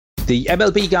The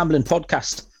MLB Gambling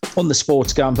Podcast on the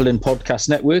Sports Gambling Podcast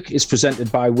Network is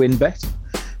presented by WynnBET.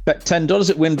 Bet $10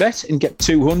 at WynnBET and get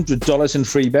 $200 in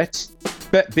free bets.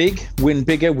 Bet big, win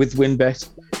bigger with WynnBET.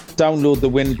 Download the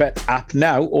WynnBET app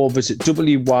now or visit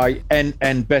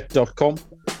wynnbet.com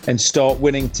and start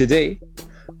winning today.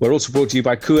 We're also brought to you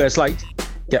by Coors Light.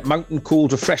 Get mountain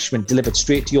cold refreshment delivered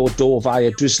straight to your door via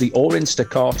Drizzly or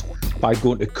Instacart by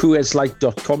going to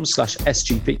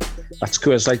CoorsLight.com/SGP. That's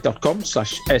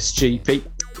CoorsLight.com/SGP.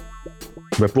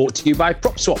 We're brought to you by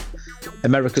PropSwap,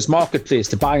 America's marketplace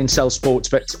to buy and sell sports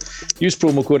bets. Use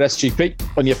promo code SGP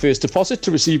on your first deposit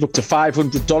to receive up to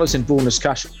 $500 in bonus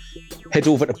cash. Head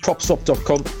over to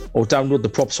PropSwap.com or download the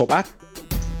PropSwap app.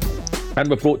 And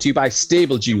we're brought to you by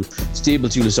StableDuel.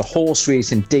 StableDuel is a horse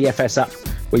racing DFS app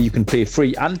where you can play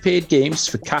free and paid games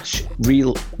for cash,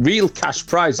 real cash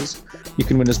prizes. You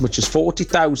can win as much as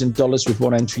 $40,000 with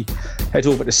one entry. Head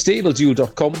over to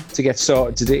StableDuel.com to get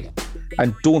started today.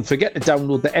 And don't forget to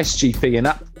download the SGPN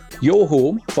app, your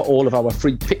home for all of our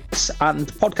free picks and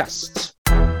podcasts.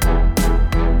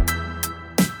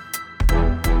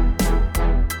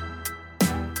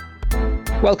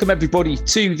 Welcome everybody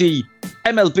to the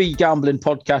MLB Gambling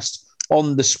Podcast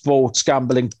on the Sports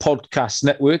Gambling Podcast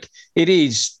Network. It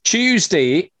is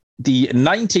Tuesday, the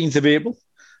 19th of April,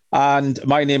 and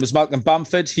my name is Malcolm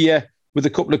Bamford, here with a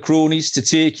couple of cronies to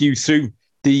take you through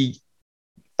the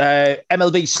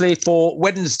MLB slate for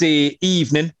Wednesday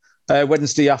evening,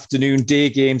 Wednesday afternoon, day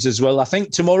games as well, I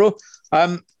think, tomorrow.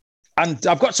 And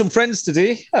I've got some friends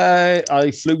today.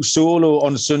 I flew solo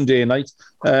on Sunday night.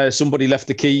 Somebody left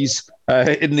the keys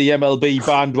in the MLB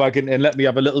bandwagon and let me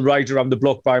have a little ride around the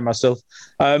block by myself.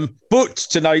 But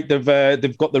tonight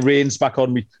they've got the reins back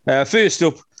on me. First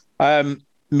up,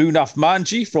 Munaf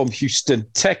Manji from Houston,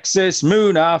 Texas.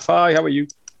 Munaf, hi, how are you?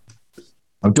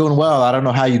 I'm doing well. I don't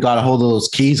know how you got a hold of those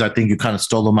keys. I think you kind of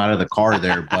stole them out of the car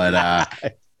there, but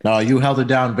no, you held it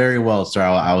down very well, sir.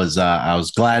 I was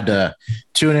glad to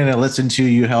tune in and listen to you.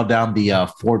 You held down the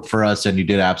fort for us, and you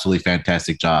did an absolutely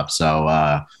fantastic job. So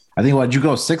I think what you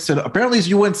go 6-0. Apparently,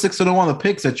 you went 6-0 on the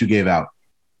picks that you gave out.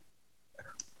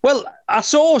 Well, I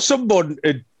saw someone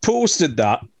had posted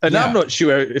that, and I'm not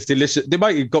sure if they listen. They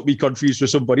might have got me confused with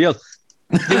somebody else.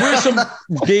 There were some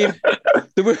game.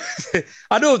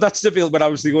 I know that's difficult when I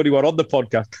was the only one on the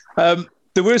podcast.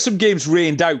 There were some games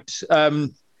rained out.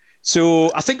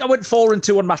 So I think I went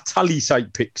 4-2 on my tally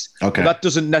site picks. Okay. That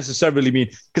doesn't necessarily mean,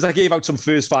 because I gave out some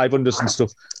first five unders and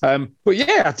stuff. But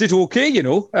yeah, I did okay, you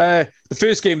know. The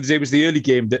first game of the day was the early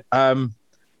game that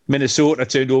Minnesota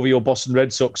turned over your Boston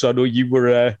Red Sox. So I know you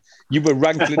were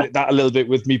rankling at that a little bit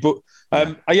with me. But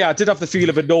yeah, I did have the feel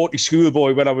of a naughty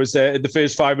schoolboy when I was in the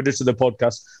first 5 minutes of the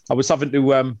podcast. I was having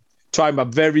to try my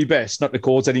very best not to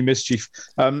cause any mischief.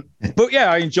 But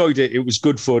yeah, I enjoyed it. It was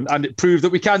good fun. And it proved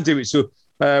that we can do it. So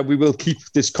we will keep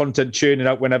this content churning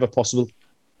out whenever possible.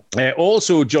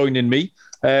 Also joining me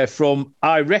from,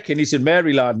 I reckon he's in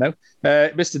Maryland now,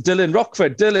 Mr. Dylan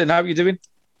Rockford. Dylan, how are you doing?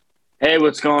 Hey,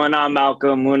 what's going on,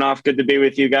 Malcolm? Munaf, good to be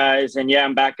with you guys. And yeah,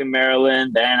 I'm back in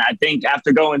Maryland. And I think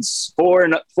after going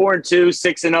 4-2,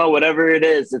 6-0, whatever it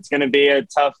is, it's going to be a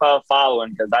tough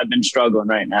following because I've been struggling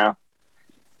right now.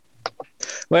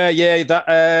 Well, yeah,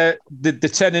 that the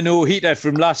 10-0 heater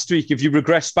from last week, if you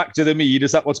regress back to the mead,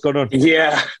 is that what's going on?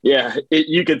 Yeah,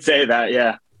 you could say that,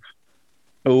 yeah.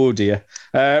 Oh, dear.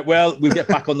 Well, we'll get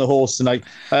back on the horse tonight.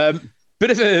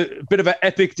 Bit of an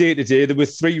epic day today. There were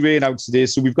 3 rainouts today,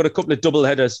 so we've got a couple of double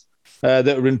headers that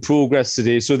are in progress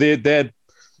today. So they're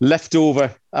left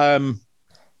over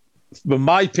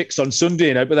my picks on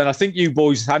Sunday night, but then I think you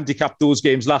boys handicapped those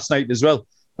games last night as well.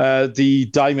 The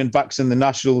Diamondbacks and the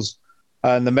Nationals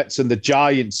and the Mets and the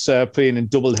Giants playing in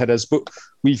double headers. But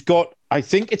we've got, I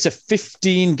think it's a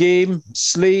 15-game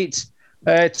slate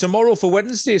tomorrow for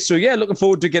Wednesday. So, yeah, looking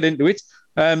forward to get into it.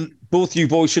 Both you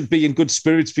boys should be in good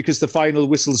spirits because the final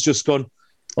whistle's just gone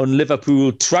on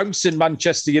Liverpool trouncing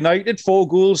Manchester United,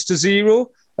 4-0.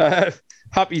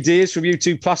 Happy days from you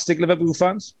two plastic Liverpool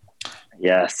fans.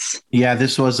 Yes. Yeah,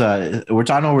 this was I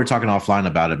know we're talking offline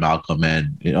about it, Malcolm,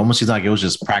 and it almost seems like it was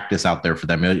just practice out there for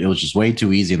them. It was just way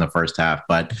too easy in the first half.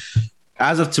 But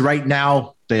as of to right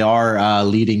now, they are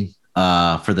leading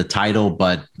for the title.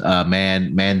 But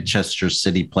Manchester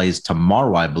City plays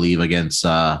tomorrow, I believe, against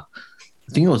I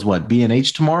think it was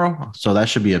B&H tomorrow. So that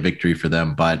should be a victory for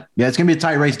them. But yeah, it's gonna be a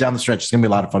tight race down the stretch. It's gonna be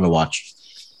a lot of fun to watch.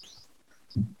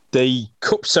 The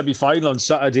Cup semi-final on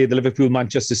Saturday, the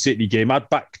Liverpool-Manchester City game, I'd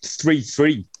backed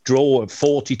 3-3, draw at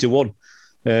 40-1.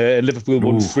 Liverpool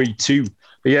won 3-2.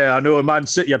 Yeah, I know. Man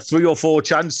City had 3 or 4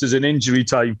 chances in injury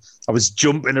time. I was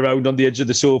jumping around on the edge of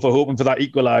the sofa hoping for that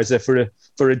equaliser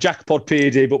for a jackpot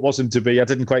payday, but wasn't to be. I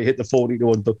didn't quite hit the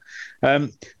 40-1.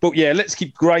 But yeah, let's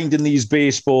keep grinding these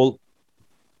baseball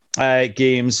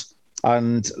games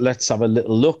and let's have a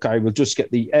little look. I will just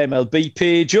get the MLB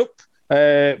page up.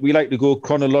 We like to go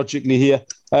chronologically here.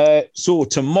 So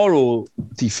tomorrow,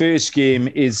 the first game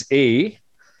is a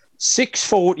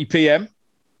 6:40 p.m.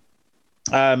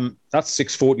 That's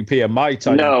 6:40 p.m. my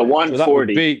time. No,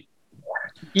 1:40.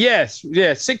 Yes,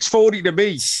 6:40 to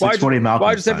me.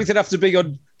 Why does everything have to be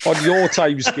on your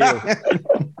time scale?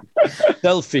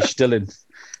 Selfish,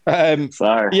 Dylan.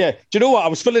 Sorry. Yeah. Do you know what? I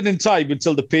was filling in time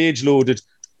until the page loaded.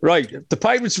 Right. The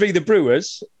Pirates v. the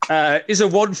Brewers is a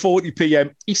 1:40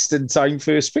 p.m. Eastern time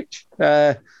first pitch.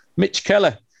 Mitch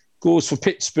Keller goes for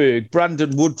Pittsburgh.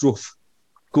 Brandon Woodruff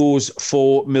goes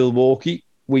for Milwaukee.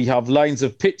 We have lines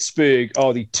of Pittsburgh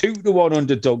are the 2-1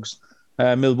 underdogs.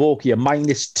 Milwaukee are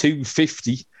minus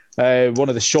 250. One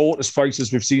of the shortest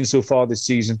prices we've seen so far this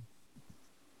season.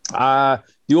 The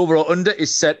overall under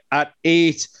is set at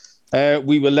 8.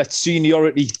 We will let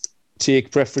seniority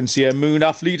take preference here.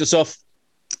 Munaf, lead us off.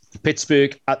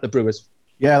 Pittsburgh at the Brewers.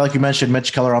 Yeah, like you mentioned,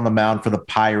 Mitch Keller on the mound for the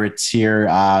Pirates here.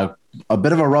 A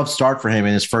bit of a rough start for him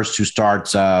in his first 2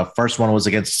 starts. First one was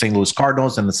against the St. Louis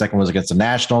Cardinals, and the second was against the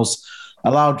Nationals.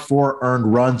 Allowed 4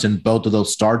 earned runs in both of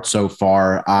those starts so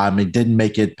far. It didn't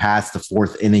make it past the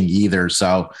 4th inning either.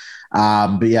 So,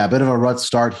 but yeah, a bit of a rough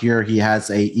start here. He has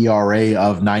a ERA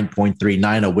of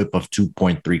 9.39, a WHIP of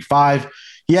 2.35.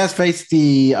 He has faced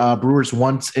the Brewers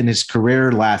once in his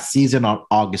career last season on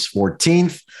August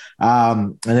 14th.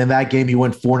 And in that game, he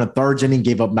went 4 1/3 inning,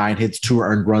 gave up 9 hits, 2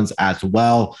 earned runs as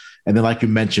well. And then, like you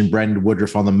mentioned, Brandon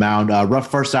Woodruff on the mound. Rough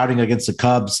first outing against the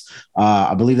Cubs.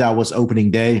 I believe that was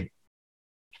opening day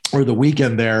or the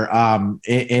weekend there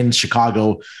in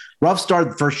Chicago. Rough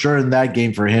start for sure in that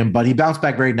game for him, but he bounced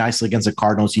back very nicely against the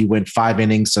Cardinals. He went 5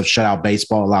 innings of shutout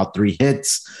baseball, allowed 3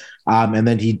 hits. And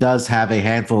then he does have a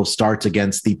handful of starts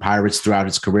against the Pirates throughout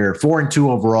his career. 4-2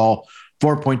 overall,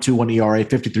 4.21 ERA,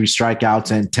 53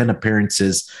 strikeouts, and 10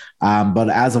 appearances. But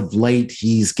as of late,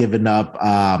 he's given up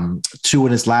 2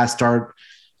 in his last start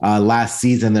last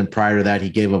season. Then prior to that, he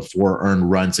gave up 4 earned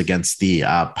runs against the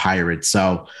Pirates.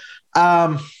 So,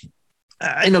 kind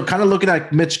of looking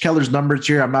at Mitch Keller's numbers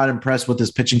here, I'm not impressed with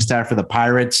his pitching staff for the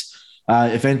Pirates.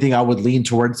 If anything, I would lean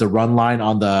towards the run line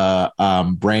on the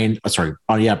Brandon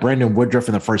Woodruff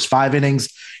in the first 5 innings.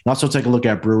 And also take a look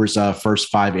at Brewers' first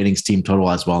 5 innings team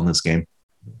total as well in this game.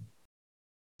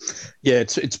 Yeah,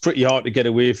 it's pretty hard to get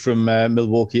away from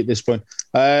Milwaukee at this point.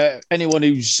 Anyone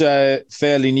who's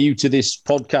fairly new to this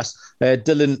podcast,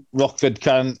 Dylan Rockford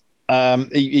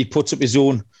he puts up his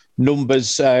own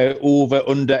numbers, over,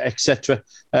 under, etc.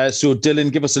 So,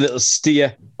 Dylan, give us a little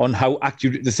steer on how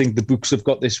accurate they think the books have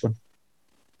got this one.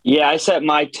 Yeah, I set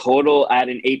my total at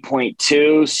an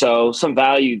 8.2, so some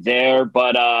value there.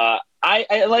 But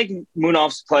I like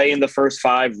Munaf's play in the first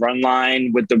 5 run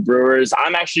line with the Brewers.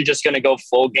 I'm actually just going to go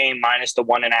full game minus the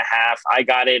 1.5. I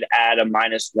got it at a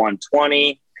minus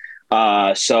 120.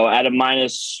 So at a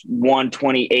minus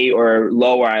 128 or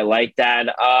lower, I like that.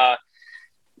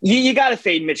 You got to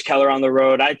fade Mitch Keller on the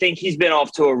road. I think he's been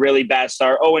off to a really bad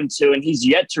start, 0-2, and he's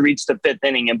yet to reach the 5th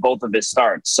inning in both of his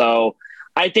starts. So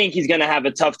I think he's going to have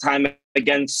a tough time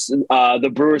against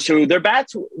the Brewers, who their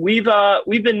bats, we've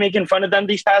been making fun of them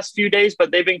these past few days,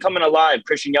 but they've been coming alive.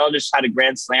 Christian Yelich had a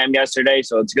grand slam yesterday,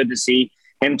 so it's good to see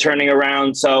him turning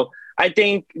around. So I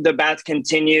think the bats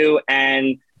continue,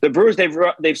 and the Brewers,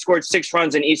 they've scored 6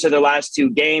 runs in each of their last 2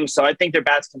 games, so I think their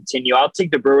bats continue. I'll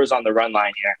take the Brewers on the run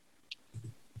line here.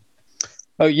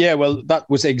 Oh, yeah, well, that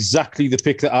was exactly the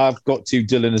pick that I've got to,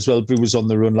 Dylan, as well. Brewers on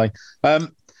the run line.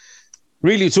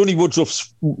 Really, it's only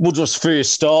Woodruff's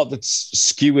first start that's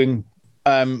skewing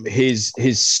his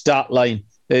stat line.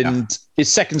 And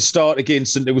his second start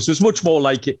against St. Louis was much more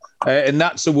like it. And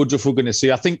that's the Woodruff we're going to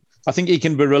see. I think he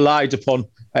can be relied upon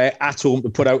at home to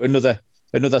put out another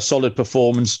solid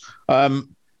performance. And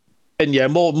yeah,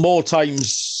 more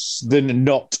times than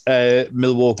not,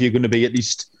 Milwaukee are going to be at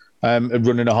least a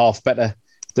run and a half better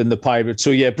than the Pirates. So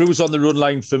yeah, Brewers on the run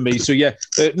line for me. So yeah,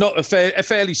 not a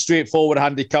fairly straightforward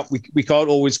handicap. We can't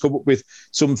always come up with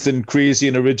something crazy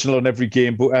and original on every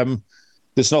game, but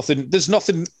there's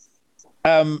nothing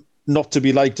not to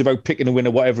be liked about picking a winner,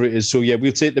 whatever it is. So yeah,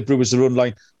 we'll take the Brewers the run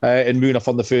line and Munaf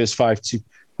on the first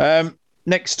 5-2.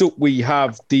 Next up, we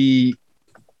have the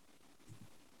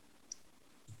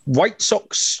White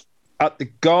Sox at the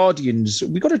Guardians.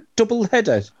 We got a double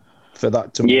header for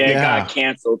that tomorrow. Yeah, it got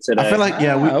canceled today. I feel like,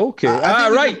 okay.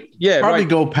 Right. Yeah, probably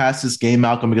go past this game,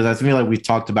 Malcolm, because I feel like we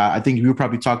talked about, I think you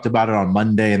probably talked about it on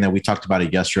Monday, and then we talked about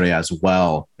it yesterday as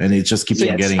well. And it just keeps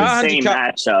on getting the same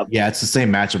matchup. Yeah, it's the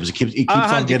same matchup. It keeps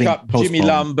on getting postponed. Jimmy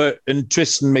Lambert and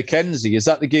Tristan McKenzie. Is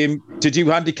that the game? Did you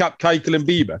handicap Keuchel and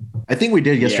Bieber? I think we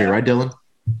did yesterday, right, Dylan?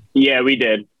 Yeah, we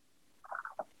did.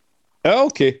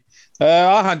 Okay.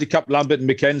 I handicapped Lambert and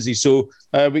McKenzie, so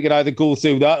we can either go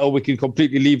through that or we can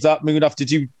completely leave that. Munaf, did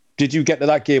you get to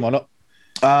that game or not?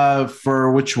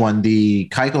 For which one? The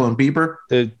Keuchel and Bieber?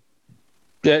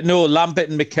 No, Lambert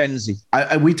and McKenzie.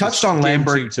 We touched on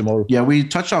Lambert tomorrow. Yeah, we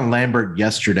touched on Lambert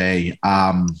yesterday.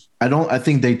 I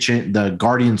think the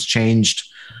Guardians changed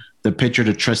the pitcher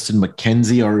to Tristan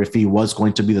McKenzie, or if he was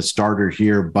going to be the starter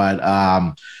here.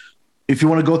 But if you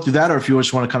want to go through that, or if you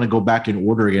just want to kind of go back in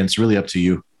order again, it's really up to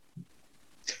you.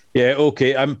 Yeah,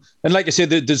 okay. And like I said,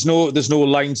 there's no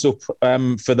lines up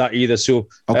for that either. So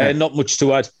not much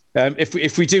to add.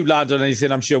 If we do land on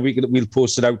anything, I'm sure we'll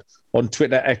post it out on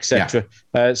Twitter, etc.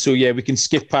 Yeah. We can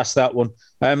skip past that one.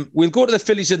 We'll go to the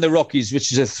Phillies and the Rockies,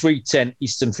 which is a 3:10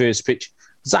 Eastern first pitch.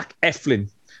 Zach Eflin,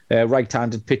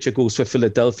 right-handed pitcher, goes for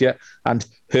Philadelphia, and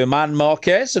German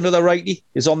Marquez, another righty,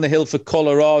 is on the hill for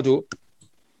Colorado.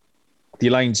 The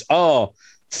lines are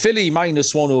Philly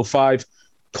 -105.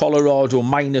 Colorado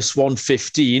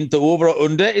 -115. The over or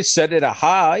under is set at a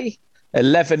high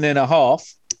 11.5.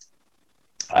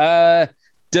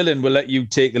 Dylan, we'll let you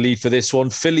take the lead for this one.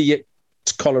 Philly at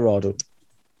Colorado.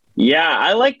 Yeah,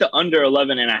 I like the under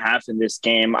 11.5 in this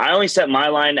game. I only set my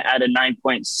line at a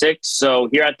 9.6. So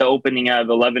here at the opening of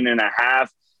 11.5,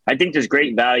 I think there's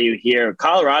great value here.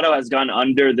 Colorado has gone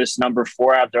under this number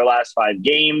 4 out of their last 5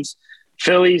 games.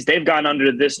 Phillies, they've gone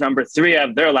under this number 3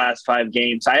 of their last 5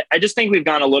 games. I just think we've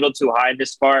gone a little too high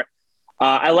this far.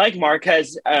 I like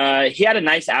Marquez. He had a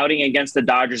nice outing against the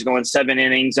Dodgers, going 7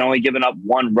 innings, only giving up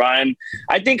 1 run.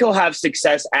 I think he'll have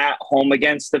success at home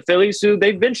against the Phillies, who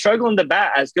they've been struggling to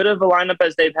bat. As good of a lineup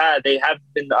as they've had, they have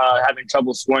been having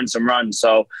trouble scoring some runs.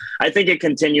 So I think it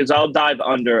continues. I'll dive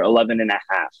under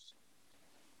 11.5.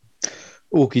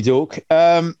 Okie doke.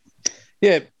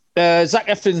 Zach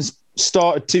Eflin's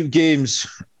started 2 games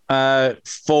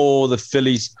for the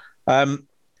Phillies.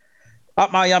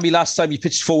 At Miami last time, he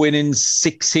pitched 4 innings,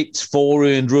 6 hits, 4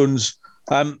 earned runs.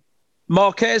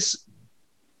 Marquez,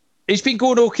 he's been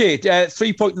going okay,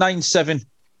 3.97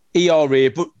 ERA,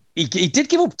 but he did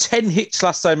give up 10 hits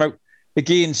last time out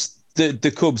against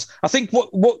the Cubs. I think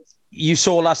what you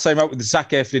saw last time out with Zach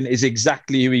Eflin is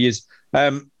exactly who he is.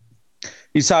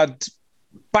 He's had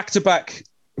back-to-back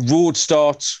road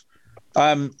starts,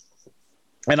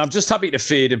 and I'm just happy to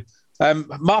fade him.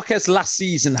 Marquez last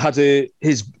season had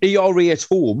his ERA at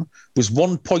home was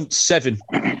 1.7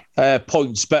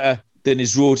 points better than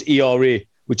his road ERA,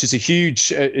 which is a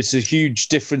huge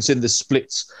difference in the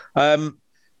splits.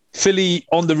 Philly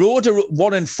on the road are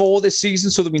 1-4 this season,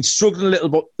 so they've been struggling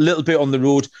a little bit on the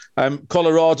road.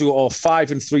 Colorado are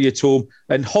 5-3 at home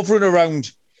and hovering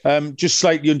around just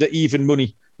slightly under even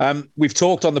money. We've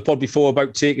talked on the pod before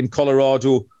about taking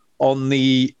Colorado on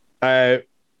the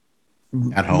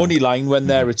money line when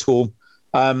they're at home.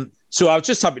 So I was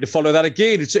just happy to follow that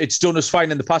again. It's done us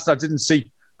fine in the past. I didn't see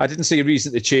a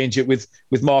reason to change it with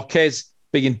Marquez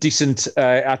being decent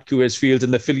at Coors Field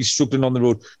and the Phillies struggling on the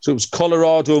road. So it was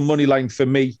Colorado money line for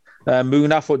me.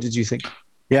 Munaf, what did you think?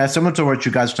 Yeah, similar to what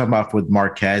you guys are talking about with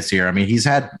Marquez here. I mean, he's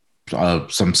had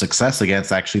some success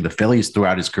against actually the Phillies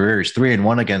throughout his career. He's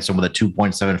 3-1 against them with a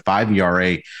 2.75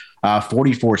 ERA.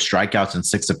 44 strikeouts in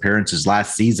 6 appearances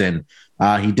last season.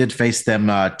 He did face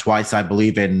them twice, I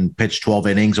believe, and pitched 12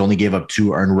 innings, only gave up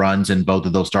 2 earned runs in both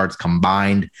of those starts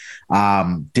combined.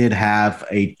 Did have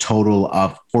a total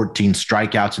of 14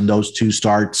 strikeouts in those 2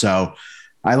 starts. So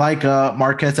I like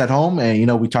Marquez at home.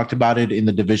 And, we talked about it in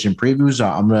the division previews.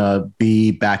 I'm going to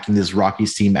be backing this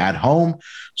Rockies team at home.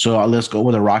 So let's go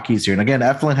with the Rockies here. And again,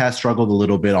 Eflin has struggled a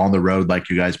little bit on the road, like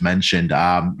you guys mentioned.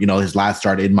 His last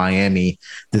start in Miami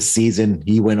this season,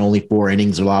 he went only 4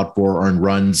 innings, allowed 4 earned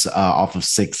runs off of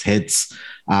 6 hits.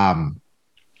 So I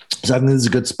think this is a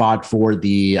good spot for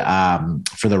the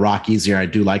Rockies here. I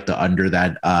do like the under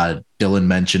that Dylan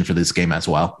mentioned for this game as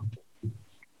well.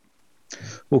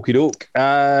 Okie doke.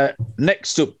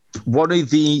 Next up, one of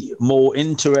the more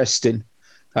interesting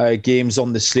games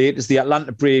on the slate is the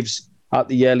Atlanta Braves at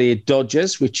the LA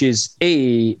Dodgers, which is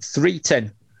a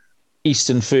 3:10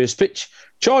 Eastern first pitch.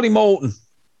 Charlie Morton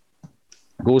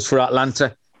goes for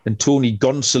Atlanta and Tony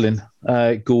Gonsolin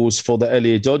goes for the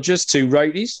LA Dodgers, 2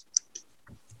 righties.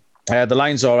 The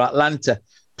lines are Atlanta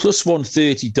plus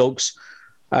 130 dogs.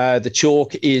 The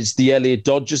chalk is the LA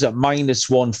Dodgers at minus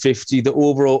 150. The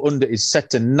overall under is set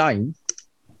to 9.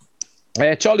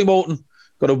 Charlie Morton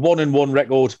got a 1-1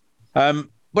 record,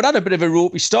 but had a bit of a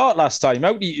ropey start last time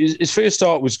out. His first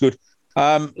start was good.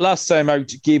 Last time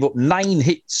out, gave up 9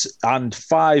 hits and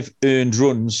 5 earned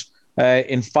runs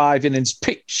in 5 innings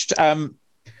pitched.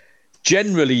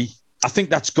 Generally, I think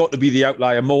that's got to be the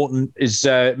outlier. Morton is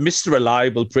Mr.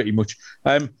 Reliable pretty much.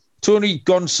 Tony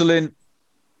Gonsolin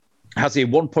has a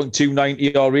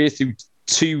 1.29 ERA through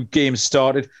 2 games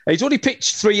started. He's only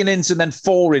pitched 3 innings and then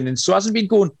 4 innings, so hasn't been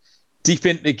going deep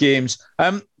into games.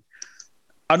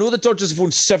 I know the Dodgers have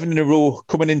won 7 in a row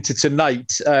coming into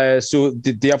tonight, so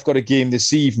they have got a game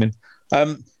this evening.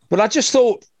 But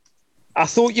I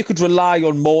thought you could rely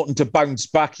on Morton to bounce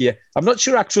back here. I'm not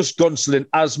sure I trust Gonsolin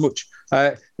as much.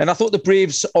 And I thought the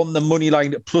Braves on the money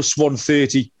line at plus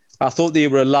 130, I thought they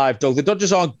were a live dog. The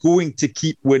Dodgers aren't going to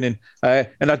keep winning.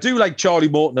 And I do like Charlie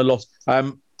Morton a lot.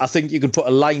 I think you can put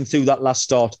a line through that last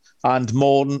start, and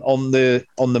Morton on the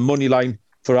money line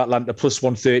for Atlanta, plus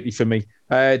 130 for me.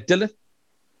 Dylan?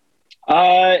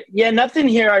 Yeah, nothing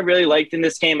here I really liked in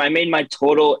this game. I made my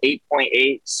total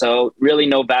 8.8, so really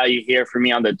no value here for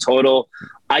me on the total.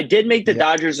 I did make the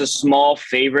Dodgers a small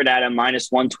favorite at a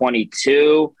minus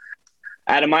 122.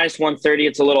 At a minus 130,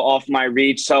 it's a little off my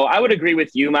reach. So I would agree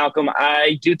with you, Malcolm.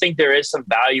 I do think there is some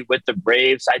value with the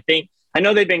Braves. I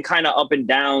know they've been kind of up and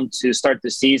down to start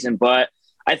the season, but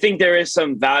I think there is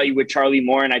some value with Charlie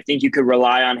Moore, and I think you could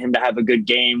rely on him to have a good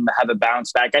game, have a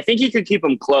bounce back. I think he could keep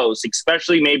them close,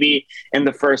 especially maybe in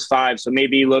the first 5. So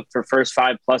maybe look for first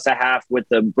 5 plus a half with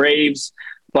the Braves,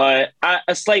 but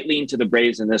a slight lean to the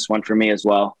Braves in this one for me as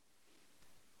well.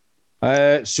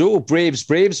 So Braves,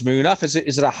 Munaf, is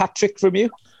it a hat trick from you?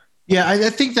 Yeah, I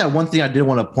think that one thing I did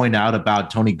want to point out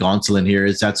about Tony Gonsolin here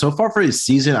is that so far for his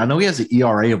season, I know he has an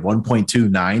ERA of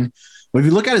 1.29, but if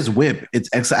you look at his whip,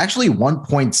 it's actually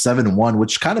 1.71,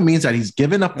 which kind of means that he's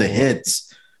given up the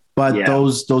hits, but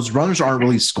those runners aren't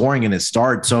really scoring in his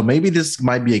start. So maybe this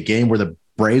might be a game where the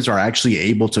Braves are actually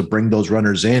able to bring those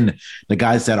runners in, the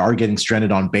guys that are getting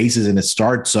stranded on bases in his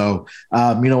start. So,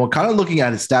 we're kind of looking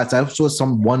at his stats. That was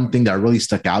one thing that really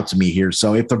stuck out to me here.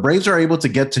 So if the Braves are able to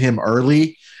get to him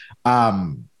early,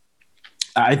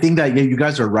 I think that you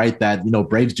guys are right that,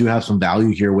 Braves do have some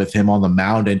value here with him on the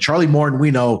mound. And Charlie Morton, we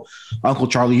know Uncle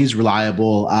Charlie, he's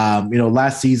reliable.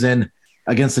 Last season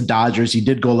against the Dodgers, he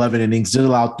did go 11 innings, did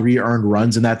allow 3 earned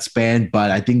runs in that span. But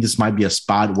I think this might be a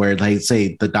spot where, like,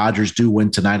 say, the Dodgers do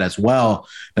win tonight as well,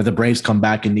 that the Braves come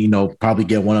back and, probably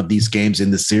get one of these games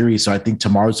in the series. So I think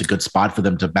tomorrow's a good spot for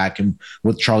them to back him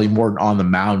with Charlie Morton on the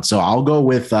mound. So I'll go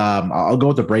with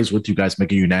the Braves with you guys,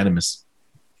 make it unanimous.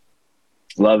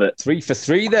 Love it. 3 for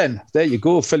 3 then. There you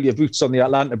go. Fill your boots on the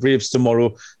Atlanta Braves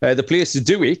tomorrow. The place to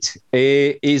do it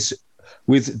is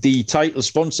with the title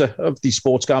sponsor of the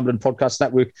Sports Gambling Podcast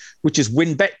Network, which is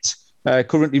WynnBET,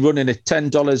 currently running a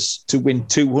 $10 to win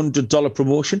 $200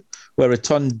 promotion, where a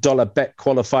 $10 bet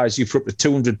qualifies you for up to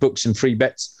 $200 in free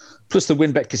bets. Plus, the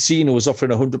WynnBET Casino is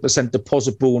offering a 100%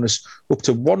 deposit bonus up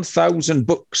to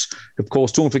 $1,000. Of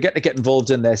course, don't forget to get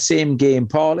involved in their same game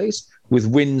parlays with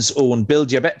Wynn's own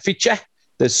Build Your Bet feature.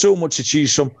 There's so much to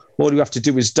choose from. All you have to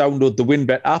do is download the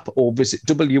WynnBET app or visit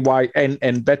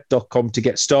wynnbet.com to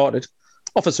get started.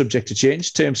 Offer subject to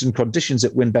change. Terms and conditions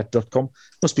at wynnbet.com.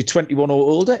 Must be 21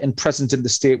 or older and present in the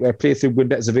state where playthrough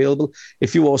WynnBET is available.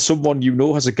 If you or someone you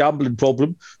know has a gambling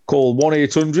problem, call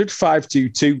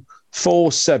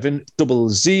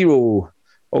 1-800-522-4700.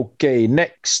 Okay,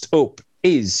 next up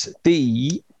is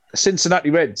the Cincinnati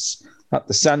Reds at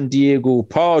the San Diego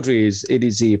Padres. It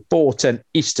is a 4:10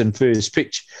 Eastern first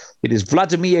pitch. It is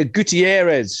Vladimir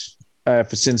Gutierrez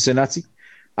for Cincinnati.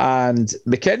 And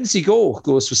Mackenzie Gore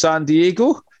goes for San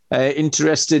Diego.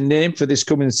 Interesting name for this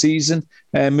coming season.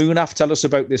 Munaf, tell us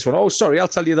about this one. Oh, sorry, I'll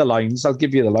tell you the lines. I'll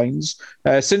give you the lines.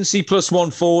 Cincy plus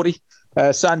 140.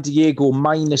 San Diego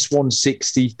minus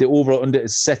 160. The over-under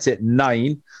is set at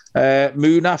 9.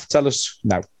 Munaf, tell us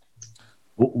now.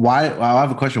 Why? I have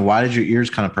a question. Why did your ears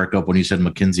kind of perk up when you said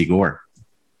Mackenzie Gore?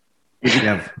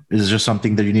 Is there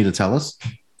something that you need to tell us?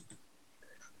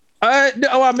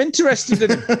 No, I'm interested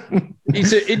in him.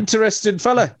 He's an interesting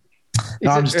fella.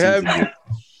 I'm just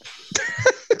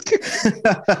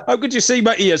How could you see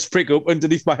my ears prick up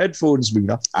underneath my headphones,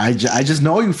 Muna? I just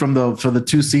know you from the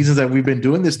 2 seasons that we've been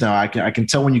doing this now. I can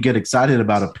tell when you get excited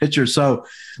about a pitcher. So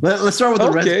let's start with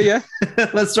the Reds. Yeah.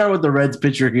 Let's start with the Reds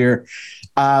pitcher here.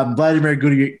 Vladimir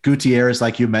Gutierrez,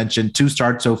 like you mentioned, 2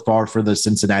 starts so far for the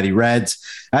Cincinnati Reds.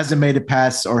 Hasn't made it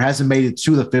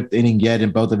to the 5th inning yet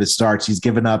in both of his starts. He's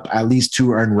given up at least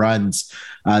 2 earned runs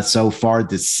so far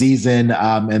this season.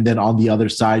 And then on the other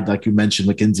side, like you mentioned,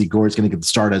 Mackenzie Gore is going to get the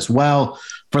start as well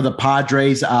for the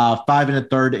Padres. 5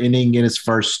 1/3 inning in his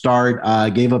first start,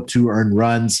 gave up 2 earned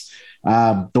runs.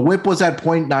 The whip was at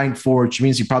 .94, which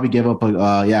means he probably gave up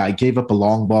a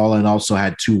long ball and also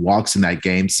had 2 walks in that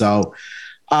game. So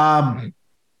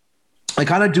I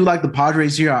kind of do like the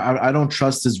Padres here. I don't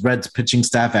trust this Reds pitching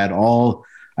staff at all.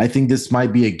 I think this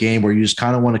might be a game where you just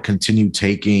kind of want to continue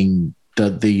taking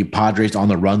the Padres on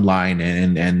the run line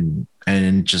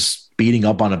and just beating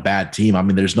up on a bad team. I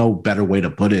mean, there's no better way to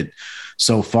put it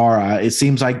so far. It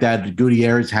seems like that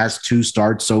Gutierrez has 2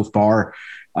 starts so far,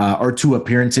 or 2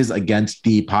 appearances against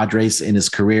the Padres in his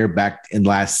career back in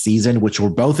last season, which were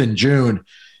both in June.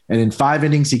 And in 5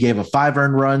 innings, he gave up 5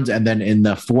 earned runs. And then in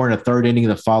the 4 1/3 inning,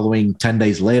 the following 10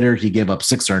 days later, he gave up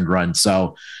 6 earned runs.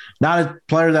 So not a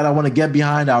player that I want to get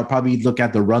behind. I would probably look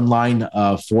at the run line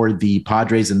for the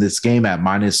Padres in this game at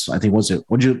minus, I think, was it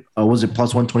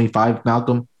plus 125,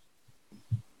 Malcolm,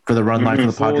 for the run line for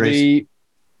the Padres?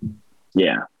 The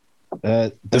run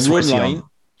line.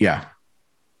 Yeah.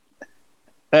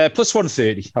 Plus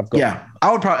 130. I've got. Yeah,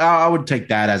 I would take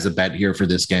that as a bet here for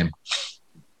this game.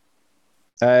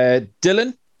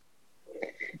 Dylan?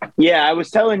 Yeah, I was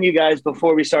telling you guys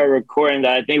before we started recording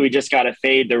that I think we just got to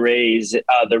fade the Reds,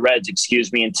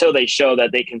 until they show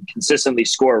that they can consistently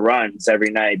score runs every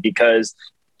night, because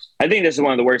I think this is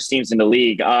one of the worst teams in the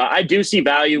league. I do see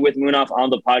value with Munaf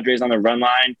on the Padres on the run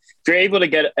line. If you're able to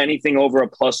get anything over a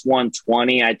plus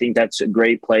 120, I think that's a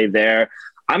great play there.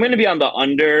 I'm going to be on the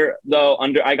under, though.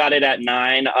 I got it at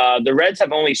 9. The Reds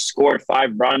have only scored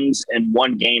 5 runs in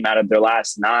 1 game out of their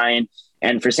last 9.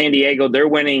 And for San Diego, they're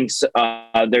winning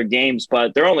their games,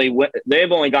 but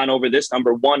they've only gone over this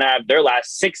number 1 out of their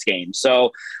last 6 games.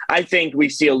 So I think we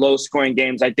see a low-scoring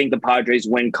games. I think the Padres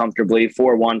win comfortably,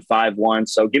 4-1, 5-1.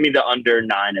 So give me the under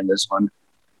 9 in this one.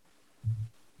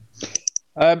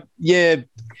 I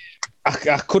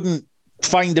couldn't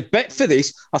find a bet for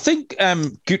this. I think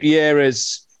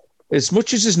Gutierrez, as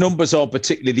much as his numbers are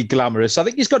particularly glamorous, I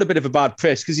think he's got a bit of a bad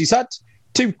press because he's had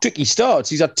 2 tricky starts.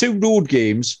 He's had 2 road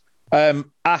games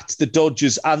at the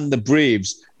Dodgers and the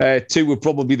Braves. 2 were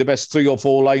probably the best 3 or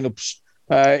 4 lineups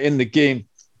in the game.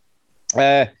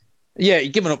 He's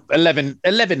given up 11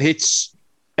 hits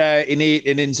in 8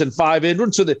 innings and 5 earned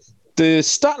runs. So the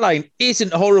stat line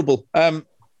isn't horrible,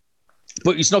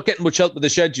 but he's not getting much help with the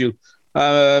schedule.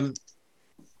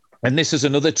 And this is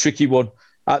another tricky one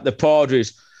at the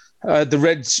Padres. The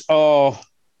Reds are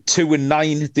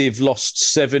 2-9. They've lost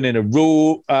 7 in a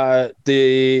row.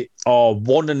 They are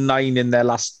 1-9 in their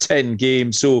last 10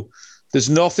 games. So there's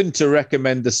nothing to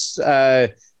recommend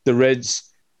the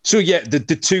Reds. So yeah, the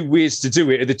 2 ways to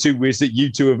do it are the 2 ways that you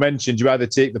 2 have mentioned. You either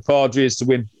take the Padres to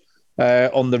win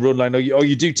on the run line, or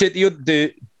you do take the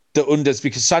unders,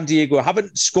 because San Diego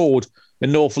haven't scored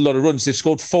an awful lot of runs. They've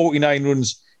scored 49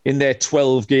 runs in their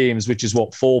 12 games, which is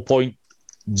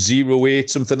 4.08,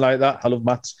 something like that. I love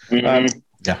maths. Mm-hmm.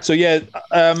 So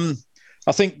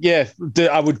I think I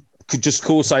could just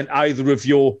co-sign either of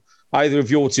your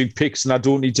 2 picks, and I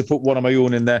don't need to put one of my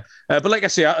own in there. But like I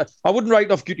say, I wouldn't write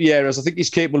off Gutierrez. I think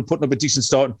he's capable of putting up a decent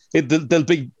start. There'll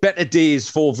be better days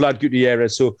for Vlad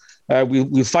Gutierrez, so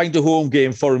we'll find a home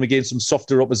game for him against some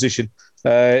softer opposition,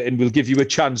 and we'll give you a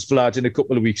chance, Vlad, in a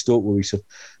couple of weeks. Don't worry. So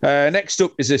next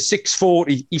up is a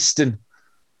 6:40 Eastern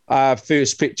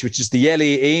first pitch, which is the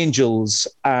LA Angels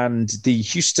and the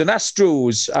Houston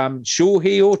Astros.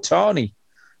 Shohei Ohtani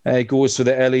goes for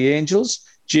the LA Angels.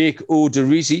 Jake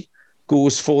Odorizzi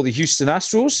goes for the Houston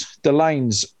Astros. The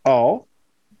lines are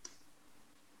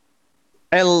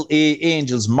LA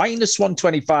Angels minus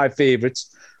 125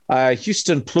 favourites,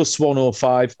 Houston plus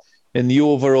 105, and the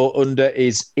overall under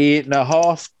is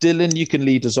 8.5. Dylan, you can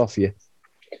lead us off here.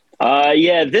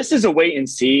 This is a wait and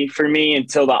see for me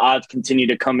until the odds continue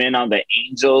to come in on the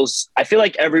Angels. I feel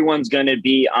like everyone's going to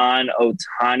be on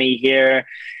Ohtani here.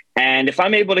 And if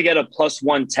I'm able to get a plus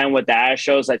 110 with the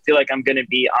Astros, I feel like I'm going to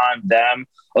be on them.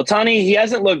 Ohtani, he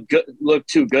hasn't looked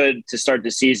too good to start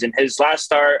the season. His last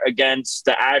start against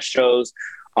the Astros,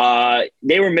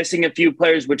 they were missing a few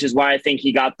players, which is why I think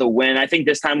he got the win. I think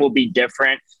this time will be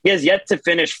different. He has yet to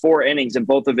finish 4 innings in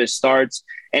both of his starts,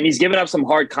 and he's given up some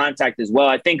hard contact as well.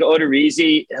 I think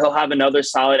Odorizzi, he'll have another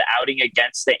solid outing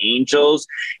against the Angels,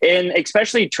 and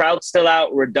especially Trout's still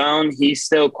out. Rodon, he's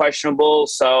still questionable.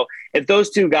 So if those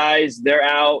 2 guys, they're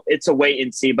out, it's a wait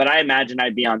and see, but I imagine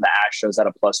I'd be on the Astros at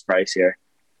a plus price here.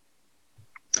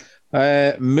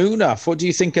 Munaf, what do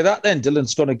you think of that then?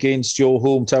 Dylan's gone against your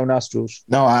hometown Astros.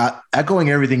 No, echoing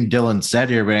everything Dylan said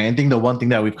here, but I think the one thing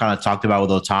that we've kind of talked about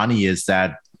with Ohtani is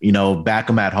that, back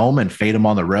him at home and fade him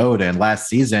on the road. And last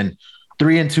season,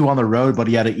 3-2 on the road, but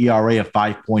he had an ERA of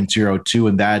 5.02,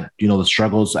 and that, the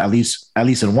struggles, at least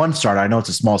in one start. I know it's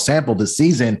a small sample this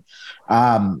season.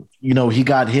 He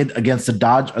got hit against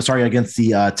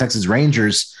the Texas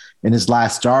Rangers in his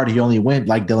last start. He only went,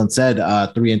 like Dylan said,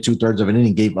 3 2/3 of an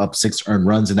inning, gave up 6 earned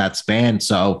runs in that span.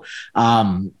 So,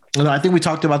 I think we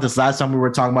talked about this last time we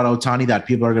were talking about Ohtani, that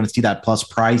people are going to see that plus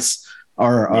price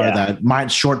or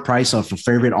that short price of a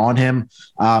favorite on him.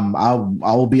 I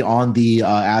will be on the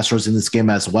Astros in this game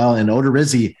as well. And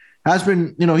Odorizzi has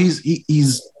been,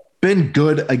 he's been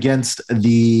good against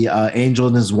the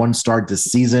Angels in his one start this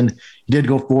season. He did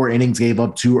go 4 innings, gave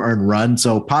up 2 earned runs.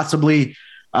 So possibly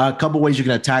a couple ways you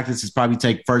can attack this is probably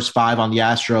take first 5 on the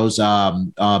Astros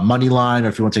money line, or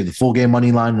if you want to take the full game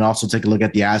money line, and also take a look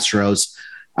at the Astros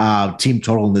team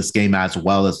total in this game as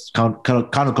well. It's kind of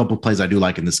a couple of plays I do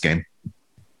like in this game.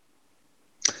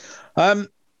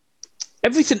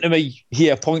 Everything to me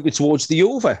here pointed towards the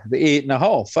over, the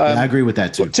 8.5. I agree with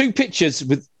that too. 2 pitchers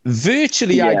with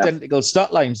virtually identical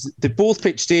stat lines. They both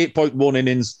pitched 8.1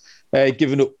 innings,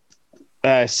 giving up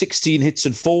 16 hits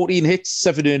and 14 hits,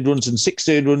 7 earned runs and 6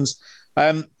 earned runs.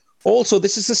 Also,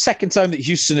 this is the second time that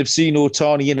Houston have seen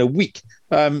Ohtani in a week.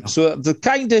 So they'll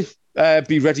kind of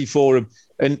be ready for him.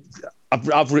 And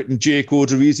I've written Jake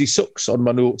Odorizzi sucks on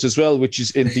my notes as well, which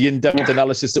is in the in-depth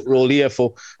analysis that we're all here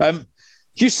for.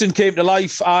 Houston came to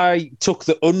life. I took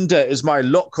the under as my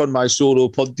lock on my solo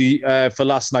pod for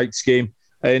last night's game.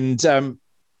 And do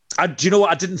you know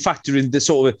what? I didn't factor in the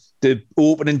sort of the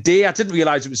opening day. I didn't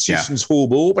realise it was Houston's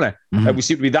home opener. Mm-hmm. We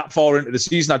seem to be that far into the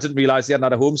season. I didn't realise they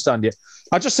hadn't had a homestand yet.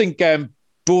 I just think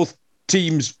both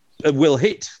teams will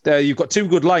hit. You've got 2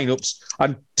 good lineups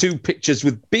and 2 pitchers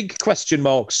with big question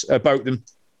marks about them.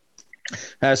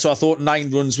 So I thought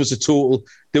 9 runs was a total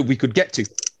that we could get to.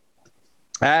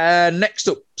 Next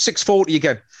up, 6:40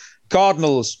 again.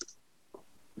 Cardinals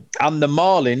and the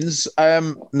Marlins.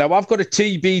 Now, I've got a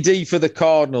TBD for the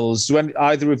Cardinals. When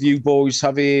either of you boys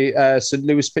have a St.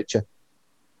 Louis pitcher?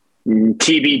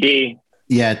 TBD.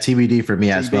 Yeah, TBD for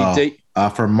me as well.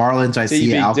 For Marlins, I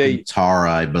see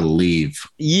Alcantara, I believe.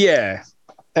 Yeah.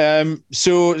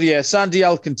 Sandy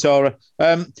Alcantara.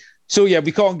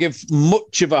 We can't give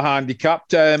much of a handicap.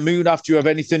 Moon, after you have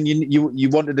anything you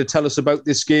wanted to tell us about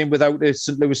this game without a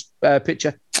St. Louis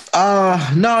pitcher?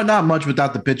 No, not much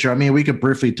without the pitcher. I mean, we could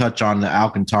briefly touch on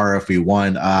Alcantara if we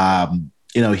want.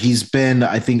 He's been,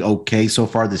 I think, okay so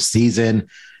far this season.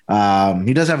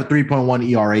 He does have a 3.1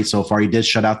 ERA so far. He did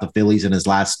shut out the Phillies in his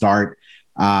last start.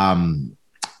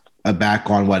 Back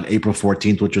on April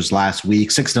 14th, which was last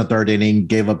week. 6 1/3 inning,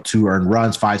 gave up 2 earned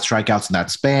runs, 5 strikeouts in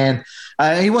that span.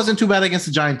 He wasn't too bad against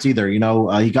the Giants either. He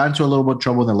got into a little bit of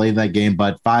trouble in the late in that game,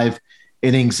 but 5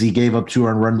 innings, he gave up 2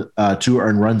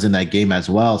 earned runs in that game as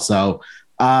well. So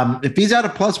if he's at a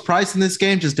plus price in this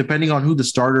game, just depending on who the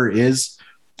starter is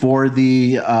for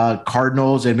the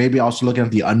Cardinals, and maybe also looking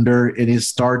at the under in his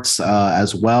starts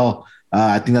as well.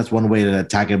 I think that's one way to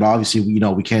attack it. But obviously,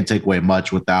 we can't take away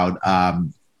much without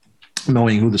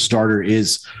knowing who the starter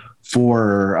is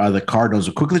for the Cardinals.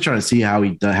 We're quickly trying to see how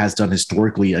he has done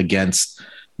historically against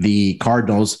the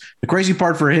Cardinals. The crazy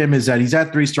part for him is that he's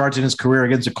had 3 starts in his career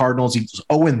against the Cardinals. He's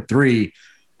 0-3,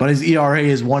 but his ERA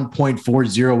is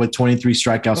 1.40 with 23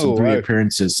 strikeouts and 3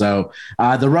 appearances. So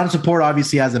the run support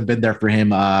obviously hasn't been there for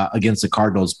him against the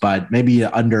Cardinals, but maybe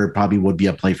under probably would be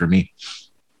a play for me.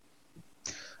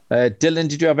 Dylan,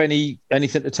 did you have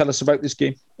anything to tell us about this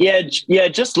game? Yeah.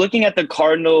 Just looking at the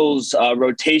Cardinals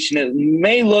rotation, it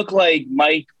may look like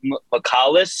Mike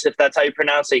McCallis, if that's how you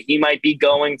pronounce it. He might be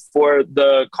going for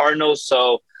the Cardinals.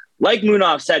 So like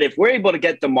Munaf said, if we're able to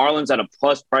get the Marlins at a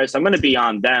plus price, I'm going to be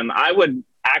on them. I would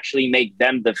actually make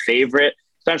them the favorite,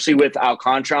 especially with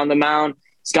Alcantara on the mound.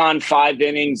 He's gone 5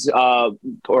 innings,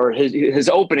 or his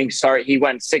opening start, he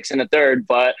went 6 1/3,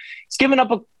 but he's given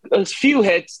up a few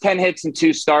hits, 10 hits in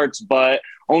 2 starts, but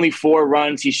only 4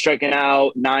 runs. He's striking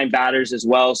out 9 batters as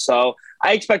well. So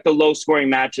I expect a low-scoring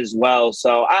match as well.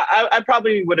 So I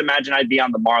probably would imagine I'd be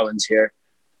on the Marlins here.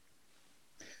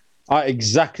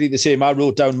 Exactly the same. I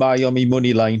wrote down Miami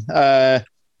money line. That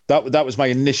was my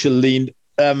initial lean.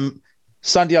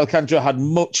 Sandy Alcantara had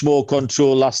much more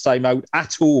control last time out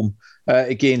at home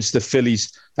against the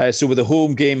Phillies. So with a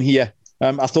home game here,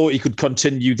 I thought he could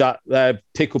continue that,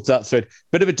 pick up that thread.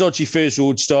 Bit of a dodgy first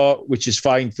road start, which is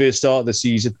fine. First start of the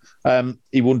season.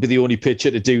 He wouldn't be the only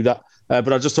pitcher to do that.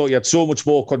 But I just thought he had so much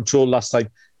more control last time.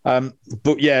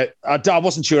 But yeah, I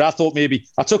wasn't sure. I thought maybe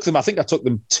I think I took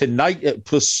them tonight at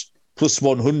plus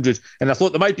 100, and I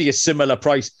thought there might be a similar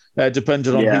price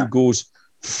depending on who goes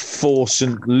for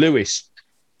St. Louis.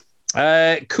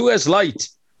 Coors Light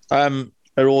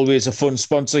are always a fun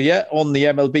sponsor, on the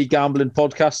MLB Gambling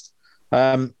Podcast.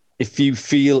 If you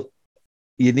feel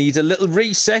you need a little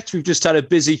reset, we've just had a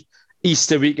busy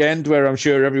Easter weekend where I'm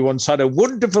sure everyone's had a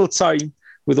wonderful time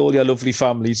with all your lovely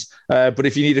families. But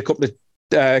if you need a couple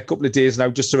of days now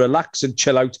just to relax and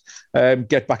chill out,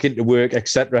 get back into work,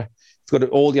 etc., you've got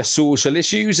all your social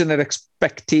issues and an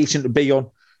expectation to be on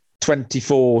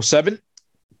 24/7.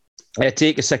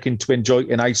 Take a second to enjoy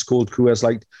an ice cold Coors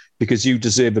Light because you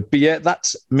deserve a beer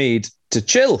that's made to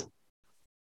chill.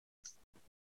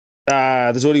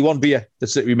 There's only one beer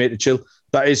that's literally made to chill.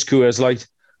 That is Coors Light.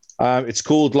 It's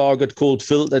cold lagered, cold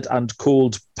filtered, and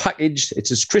cold packaged.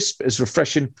 It's as crisp, as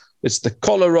refreshing. It's the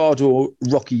Colorado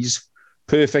Rockies.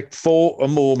 Perfect for a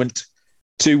moment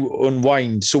to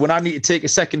unwind. So when I need to take a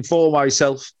second for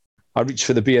myself, I reach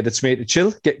for the beer that's made to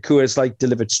chill. Get Coors Light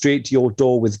delivered straight to your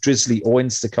door with Drizzly or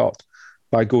Instacart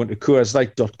by going to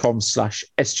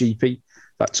CoorsLight.com/SGP.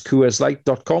 That's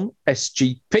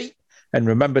CoorsLight.com/SGP. And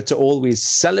remember to always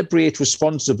celebrate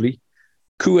responsibly.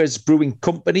 Coors Brewing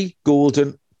Company,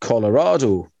 Golden,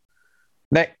 Colorado.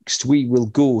 Next, we will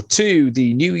go to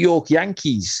the New York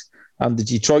Yankees and the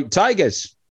Detroit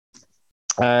Tigers.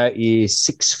 A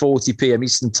 6:40 p.m.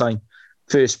 Eastern Time.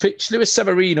 First pitch, Luis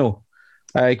Severino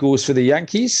goes for the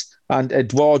Yankees, and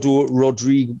Eduardo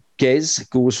Rodriguez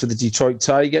goes for the Detroit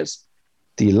Tigers.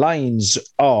 The lines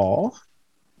are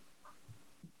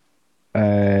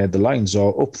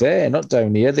up there, not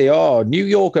down here. They are New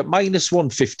York at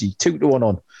 -150, 2-1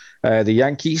 on the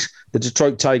Yankees. The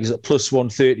Detroit Tigers at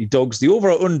 +130 dogs. The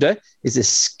over/under is a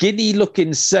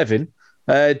skinny-looking 7.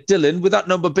 Dylan, with that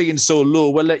number being so low,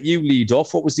 we'll let you lead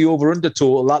off. What was the over/under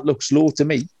total? That looks low to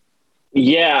me.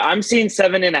 Yeah, I'm seeing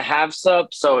 7.5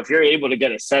 up. So if you're able to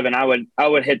get a 7, I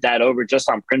would hit that over just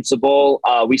on principle.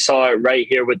 We saw it right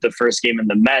here with the first game in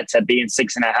the Mets at being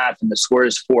 6.5, and the score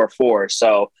is 4-4.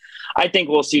 So I think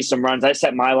we'll see some runs. I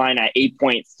set my line at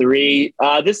 8.3.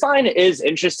 This line is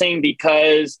interesting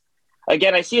because,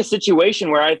 again, I see a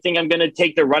situation where I think I'm going to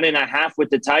take the 1.5 with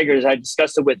the Tigers. I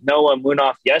discussed it with Noah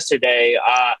Munaf yesterday.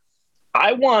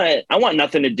 I want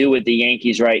nothing to do with the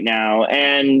Yankees right now.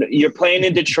 And you're playing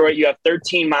in Detroit. You have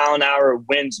 13-mile-an-hour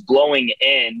winds blowing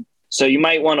in. So you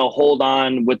might want to hold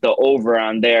on with the over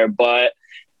on there. But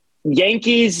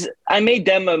Yankees, I made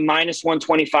them a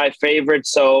 -125 favorite.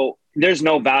 So there's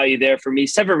no value there for me.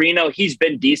 Severino, he's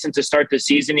been decent to start the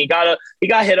season. He got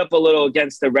hit up a little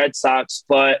against the Red Sox,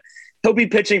 but he'll be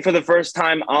pitching for the first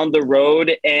time on the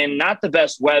road and not the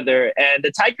best weather. And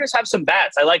the Tigers have some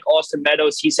bats. I like Austin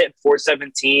Meadows. He's hitting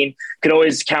 .417. Could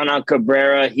always count on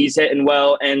Cabrera. He's hitting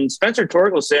well. And Spencer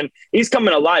Torkelson, he's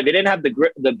coming alive. He didn't have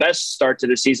the best start to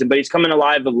the season, but he's coming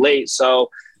alive of late.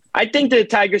 So I think the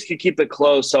Tigers could keep it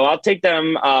close. So I'll take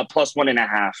them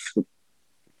 +1.5.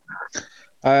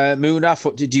 Munaf,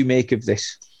 what did you make of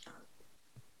this?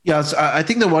 Yes, I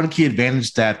think the one key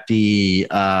advantage that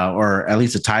or at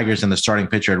least the Tigers and the starting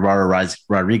pitcher Eduardo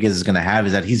Rodriguez is going to have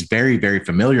is that he's very, very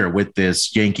familiar with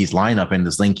this Yankees lineup and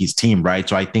this Yankees team, right?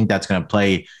 So I think that's going to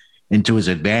play into his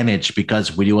advantage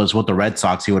because when he was with the Red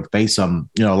Sox, he would face them,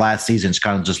 last season,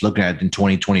 kind of just looking at it in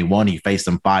 2021, he faced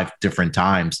them 5 different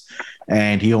times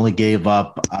and he only gave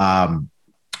up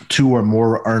 2 or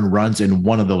more earned runs in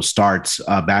one of those starts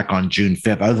back on June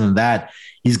 5th. Other than that,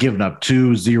 he's given up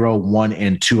 2, 0, 1,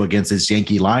 and 2 against this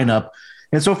Yankee lineup.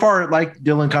 And so far, like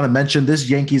Dylan kind of mentioned, this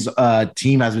Yankees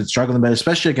team has been struggling, but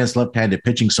especially against left-handed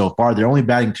pitching so far. They're only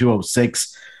batting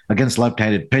 .206 against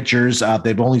left-handed pitchers.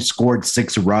 They've only scored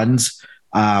 6 runs.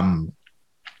 5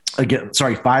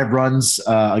 runs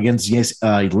against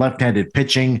left-handed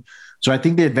pitching. So I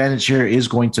think the advantage here is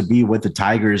going to be with the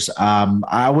Tigers.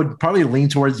 I would probably lean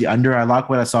towards the under. I like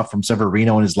what I saw from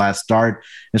Severino in his last start,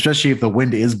 especially if the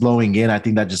wind is blowing in. I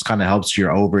think that just kind of helps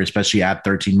your over, especially at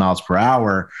 13 miles per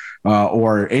hour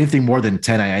or anything more than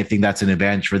 10. I think that's an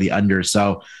advantage for the under.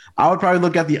 So I would probably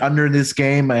look at the under in this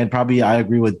game, and probably I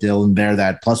agree with Dylan there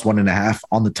that +1.5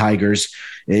 on the Tigers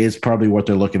is probably what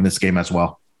they're looking this game as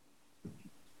well.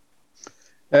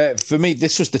 For me,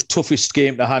 this was the toughest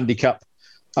game to handicap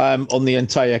on the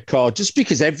entire card, just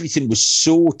because everything was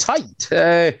so tight.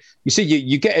 You see,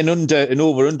 you get an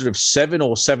over-under of 7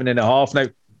 or 7.5. Now,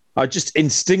 I just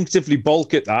instinctively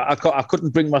balk at that. I couldn't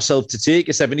bring myself to take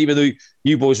a 7, even though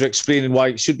you boys were explaining why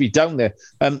it should be down there.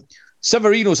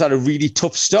 Severino's had a really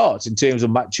tough start in terms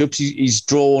of matchups. He's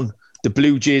drawn the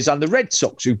Blue Jays and the Red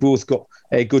Sox, who both got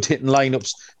good hitting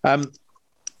lineups.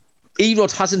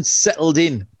 Erod hasn't settled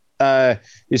in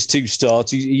his 2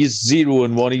 starts. He's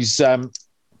 0-1.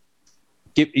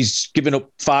 He's given up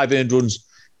 5 earned runs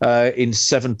in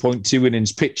 7.2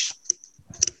 innings pitched.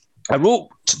 I wrote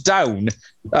down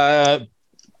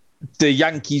the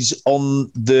Yankees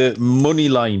on the money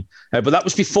line, but that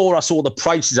was before I saw the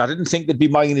prices. I didn't think they'd be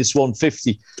minus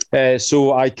 150,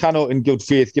 so I cannot in good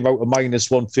faith give out a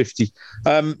minus 150.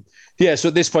 So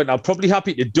at this point, I'm probably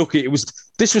happy to duck it.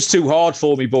 This was too hard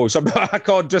for me, boys. I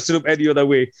can't dress it up any other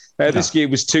way. This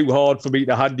game was too hard for me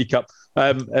to handicap,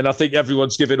 and I think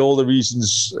everyone's given all the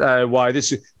reasons why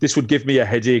this would give me a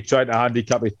headache trying to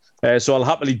handicap it. So I'll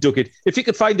happily duck it. If you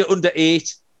could find it under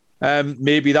 8,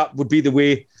 maybe that would be the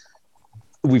way.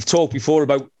 We've talked before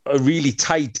about a really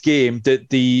tight game that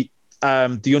the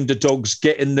underdogs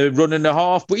get in the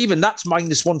 1.5, but even that's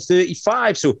minus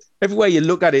 135. So everywhere you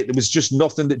look at it, there was just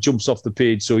nothing that jumps off the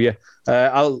page. So yeah,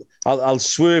 I'll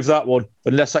swerve that one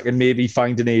unless I can maybe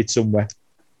find an 8 somewhere.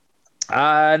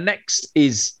 Next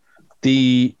is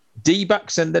the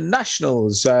D-backs and the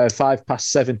Nationals,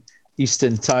 7:05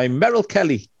 Eastern time. Merrill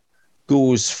Kelly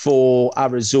goes for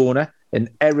Arizona and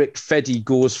Eric Fedde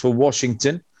goes for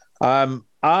Washington.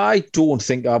 I don't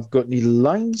think I've got any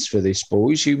lines for this,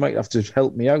 boys. You might have to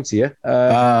help me out here.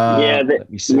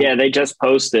 They just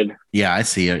posted. Yeah, I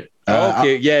see it.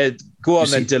 Okay, go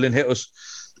on then, Dylan. Hit us.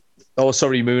 Oh,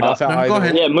 sorry, Moonoff. Go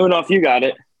ahead. Yeah, Moonoff, you got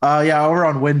it. Over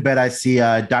on WinBet, I see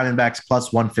Diamondbacks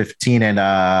plus 115 and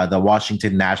the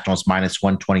Washington Nationals minus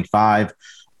 125.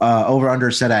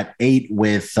 Over-under set at 8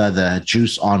 with the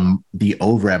juice on the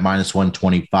over at minus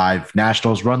 125.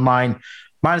 Nationals run line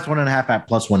minus 1.5 at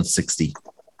plus 160.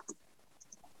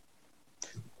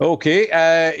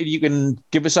 Okay, you can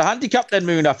give us a handicap then,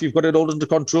 Moonoff. You've got it all under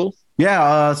control.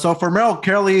 Yeah, so for Merrill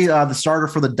Kelly, the starter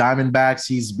for the Diamondbacks,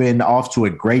 he's been off to a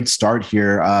great start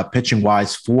here,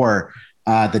 pitching-wise for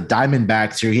the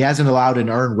Diamondbacks here. He hasn't allowed an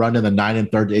earned run in the 9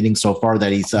 1/3 inning so far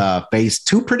that he's faced.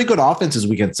 2 pretty good offenses,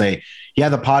 we can say. He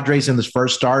had the Padres in his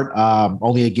first start,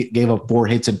 only gave up 4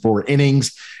 hits in 4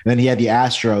 innings. And then he had the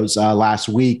Astros last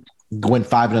week, going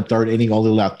 5 1/3 inning,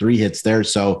 only allowed 3 hits there.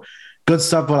 So good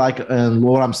stuff, but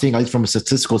what I'm seeing, at least from a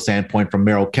statistical standpoint, from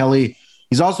Merrill Kelly.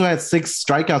 He's also had 6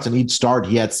 strikeouts in each start.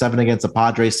 He had 7 against the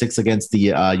Padres, 6 against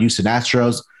the Houston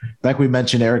Astros. Like we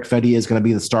mentioned, Eric Fedde is going to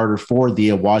be the starter for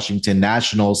the Washington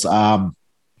Nationals.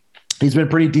 He's been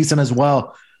pretty decent as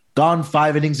well. Gone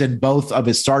 5 innings in both of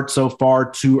his starts so far,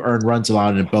 2 earned runs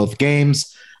allowed in both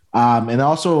games. And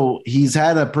also, he's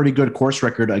had a pretty good course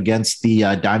record against the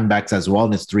Diamondbacks as well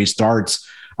in his 3 starts.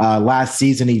 Last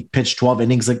season, he pitched 12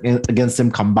 innings against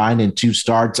them combined in 2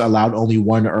 starts, allowed only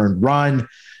 1 earned run.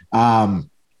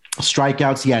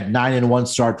 Strikeouts, he had 9 in 1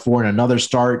 start, 4 in another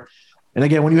start. And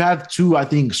again, when you have 2, I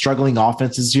think, struggling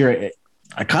offenses here,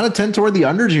 I kind of tend toward the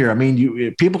unders here. I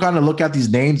mean, people kind of look at these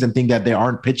names and think that they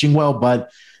aren't pitching well,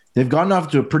 but they've gotten off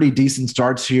to a pretty decent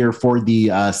starts here for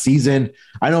the season.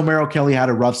 I know Merrill Kelly had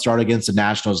a rough start against the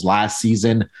Nationals last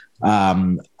season.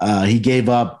 He gave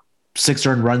up 6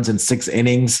 earned runs in 6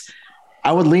 innings.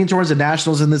 I would lean towards the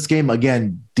Nationals in this game.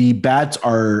 Again, the bats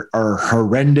are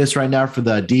horrendous right now for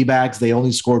the D-backs. They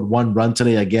only scored 1 run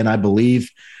today, again, I believe.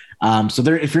 So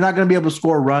if you're not going to be able to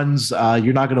score runs,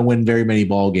 you're not going to win very many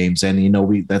ball games.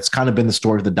 And, that's kind of been the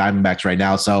story of the Diamondbacks right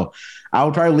now. So I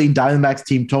would probably lean Diamondbacks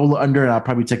team total under, and I'll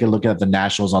probably take a look at the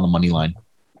Nationals on the money line.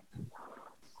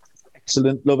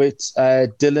 Excellent. Love it.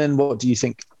 Dylan, what do you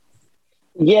think?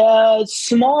 Yeah,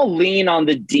 small lean on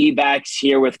the D-backs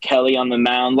here with Kelly on the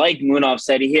mound. Like Moonoff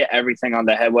said, he hit everything on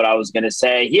the head, what I was going to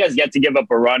say. He has yet to give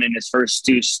up a run in his first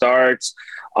 2 starts.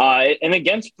 And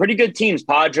against pretty good teams,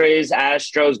 Padres,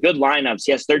 Astros, good lineups.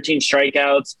 He has 13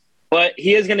 strikeouts, but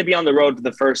he is going to be on the road for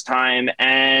the first time.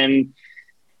 And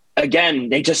again,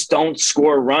 they just don't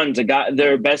score runs.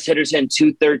 Their best hitters in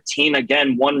 213.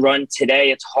 Again, 1 run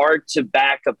today. It's hard to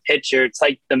back a pitcher. It's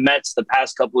like the Mets the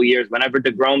past couple of years. Whenever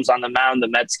DeGrom's on the mound, the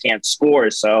Mets can't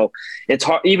score. So it's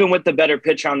hard, even with the better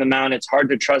pitcher on the mound, it's hard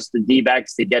to trust the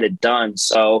D-backs to get it done.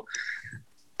 So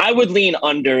I would lean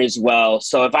under as well.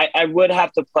 So if I would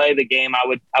have to play the game, I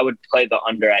would play the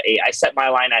under at 8. I set my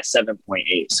line at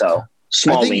 7.8. So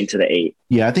small lean to the 8.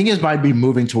 Yeah, I think it might be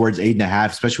moving towards 8.5,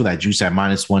 especially with that juice at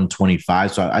minus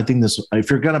 125. So I think if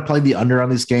you're going to play the under on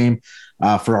this game,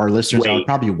 for our listeners, I would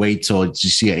probably wait till you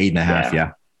see an 8.5.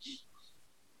 Yeah.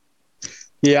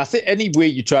 Yeah, I think any way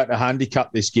you try to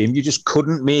handicap this game, you just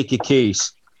couldn't make a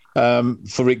case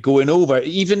for it going over.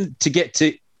 Even to get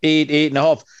to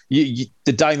 8.5,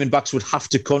 the Diamondbacks would have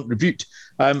to contribute.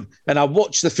 And I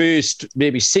watched the first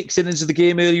maybe 6 innings of the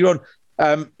game earlier on.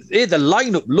 The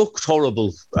lineup looked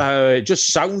horrible. It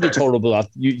just sounded horrible.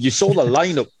 You saw the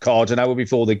lineup card an hour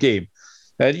before the game.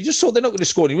 You just thought they're not going to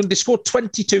score any runs. They scored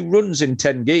 22 runs in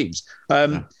 10 games.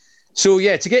 So,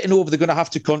 to get an over, they're going to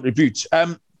have to contribute.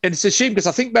 And it's a shame because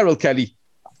I think Merrill Kelly,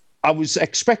 I was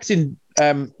expecting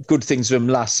good things from him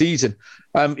last season.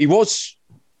 He was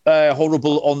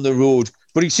horrible on the road,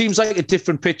 but he seems like a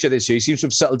different pitcher this year. He seems to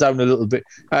have settled down a little bit.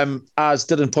 As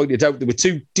Dylan pointed out, there were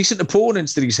two decent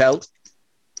opponents that he's held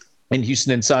in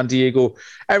Houston and San Diego.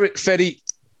 Eric Ferry,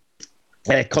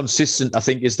 consistent, I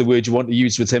think, is the word you want to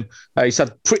use with him. He's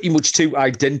had pretty much two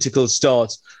identical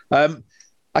starts.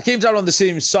 I came down on the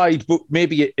same side, but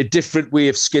maybe a different way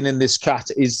of skinning this cat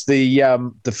is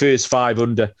the first 5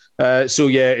 under. It's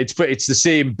the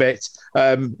same bet.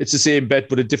 It's the same bet,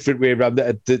 but a different way around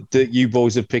that you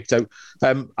boys have picked out.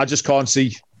 I just can't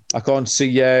see. I can't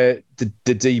see the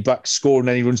D-backs scoring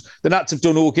any runs. The Nats have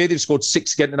done okay. They've scored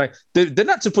 6 again tonight. The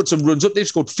Nats have put some runs up. They've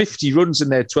scored 50 runs in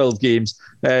their 12 games,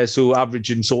 so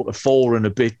averaging sort of 4 and a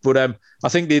bit. But I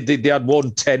think they had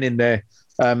 110 in there.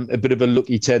 A bit of a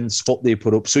lucky 10 spot they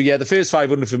put up. So, the first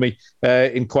 5 under for me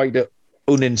in quite an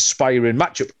uninspiring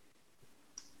matchup.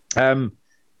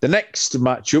 The next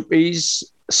matchup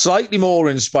is slightly more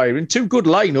inspiring. 2 good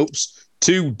lineups,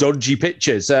 2 dodgy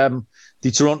pitchers. The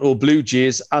Toronto Blue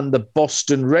Jays and the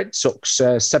Boston Red Sox,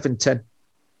 7-10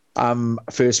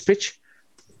 first pitch.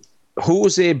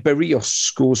 Jose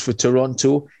Berrios goes for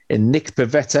Toronto and Nick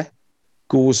Pivetta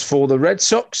goes for the Red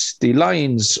Sox. The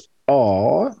lines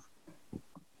are...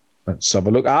 Let's have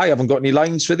a look. I haven't got any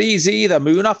lines for these either.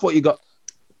 Munaf, what you got?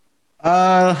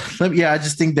 I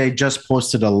just think they just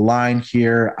posted a line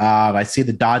here. I see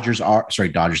the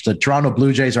the Toronto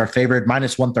Blue Jays are favored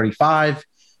 -135.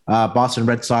 Boston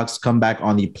Red Sox come back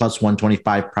on the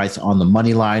 +125 price on the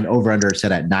money line. Over under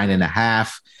set at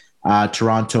 9.5.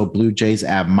 Toronto Blue Jays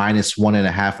at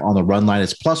 -1.5 on the run line.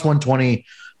 It's +120.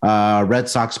 Red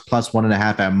Sox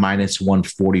 +1.5 at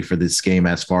 -140 for this game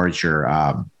as far as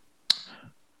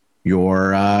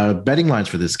your betting lines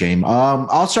for this game.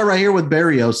 I'll start right here with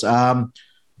Berrios.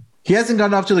 He hasn't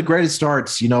gotten off to the greatest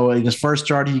starts. In his first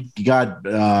start, he got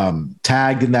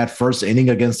tagged in that first inning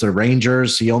against the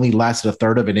Rangers. He only lasted a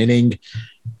third of an inning.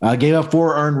 Gave up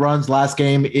 4 earned runs last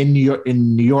game in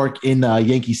New York in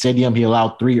Yankee Stadium. He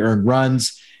allowed 3 earned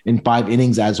runs in 5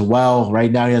 innings as well.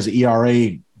 Right now, he has an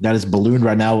ERA that is ballooned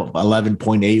right now,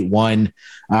 11.81.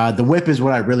 The whip is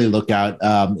what I really look at.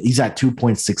 He's at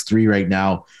 2.63 right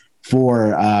now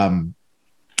for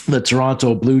the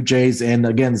Toronto Blue Jays. And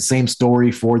again, the same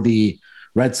story for the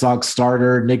Red Sox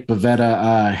starter. Nick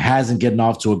Pivetta hasn't gotten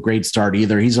off to a great start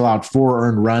either. He's allowed 4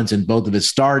 earned runs in both of his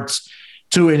starts,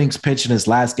 2 innings pitched in his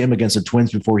last game against the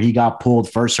Twins before he got pulled.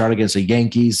 First start against the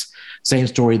Yankees. Same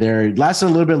story there. It lasted a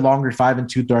little bit longer, 5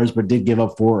 2/3, but did give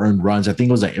up 4 earned runs. I think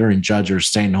it was an Aaron Judge or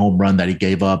staying home run that he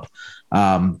gave up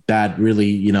that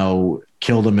really,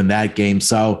 killed him in that game.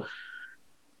 So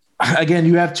again,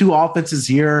 you have 2 offenses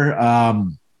here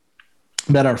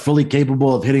that are fully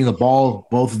capable of hitting the ball.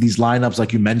 Both of these lineups,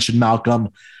 like you mentioned, Malcolm,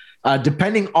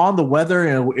 depending on the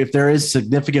weather, if there is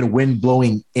significant wind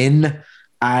blowing in,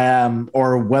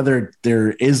 or whether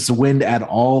there is wind at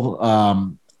all,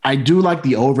 I do like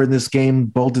the over in this game.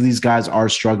 Both of these guys are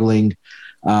struggling.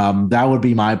 That would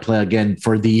be my play again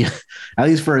for at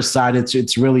least for a side.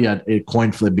 It's really a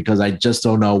coin flip because I just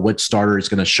don't know which starter is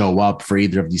going to show up for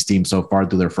either of these teams so far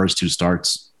through their first 2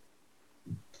 starts.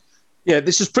 Yeah,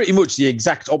 this is pretty much the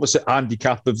exact opposite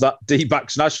handicap of that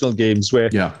D-backs national games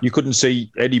where you couldn't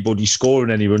see anybody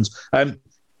scoring any runs.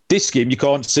 This game, you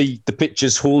can't see the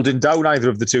pitchers holding down either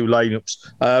of the 2 lineups.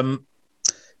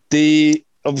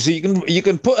 Obviously, you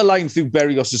can put a line through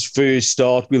Berrios' first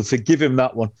start. We'll forgive him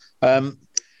that one.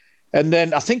 And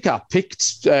then I think I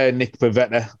picked Nick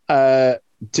Pivetta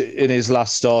in his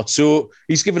last start. So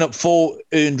he's given up 4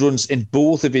 earned runs in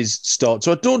both of his starts.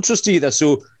 So I don't trust either.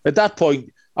 So at that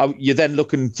point, you're then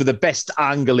looking for the best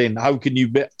angle in. How can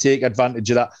you take advantage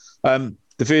of that?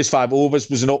 The first 5 overs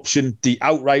was an option. The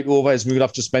outright over, as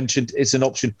Munaf just mentioned, is an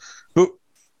option. But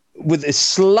with a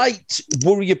slight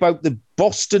worry about the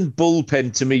Boston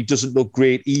bullpen, to me, doesn't look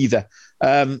great either.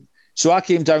 So I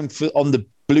came down on the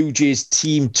Blue Jays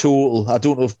team total. I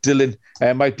don't know if Dylan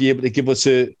might be able to give us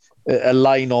a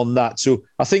line on that. So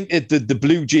I think the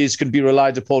Blue Jays can be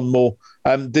relied upon more.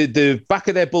 The back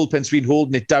of their bullpen's been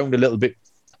holding it down a little bit.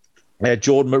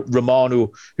 Jordan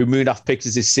Romano, who Munaf picked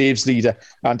as his saves leader,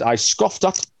 and I scoffed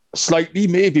at slightly.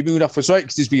 Maybe Munaf was right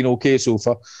because he's been okay so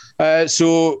far.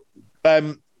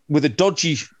 With a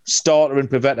dodgy starter in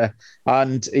Pivetta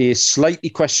and a slightly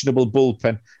questionable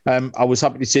bullpen, I was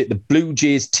happy to take the Blue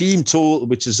Jays team total,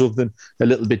 which is something a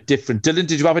little bit different. Dylan,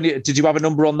 did you have a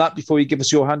number on that before you give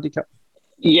us your handicap?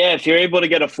 Yeah, if you're able to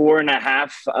get a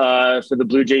 4.5 for the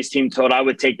Blue Jays team total, I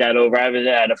would take that over. I have it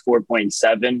at a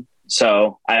 4.7.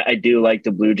 So I do like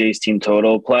the Blue Jays team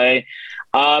total play.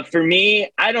 For me,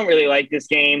 I don't really like this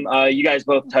game. You guys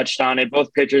both touched on it.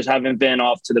 Both pitchers haven't been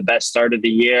off to the best start of the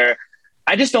year.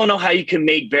 I just don't know how you can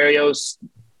make Berrios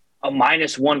a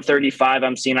minus 135.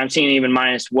 I'm seeing even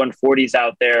minus 140s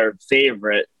out there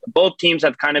favorite. Both teams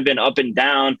have kind of been up and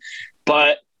down,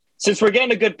 but since we're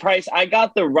getting a good price, I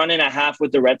got the 1.5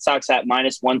 with the Red Sox at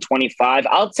minus 125.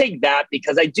 I'll take that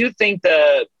because I do think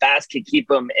the Bats could keep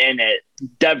them in it.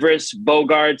 Devers,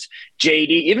 Bogarts, JD,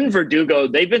 even Verdugo,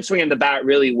 they've been swinging the bat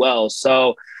really well.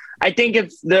 So I think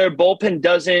if their bullpen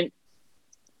doesn't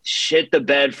shit the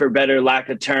bed, for better lack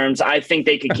of terms, I think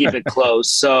they could keep it close.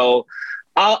 So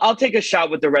I'll take a shot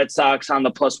with the Red Sox on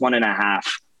the plus 1.5.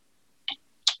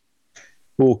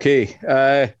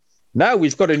 Okay. Now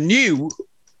we've got a new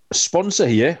sponsor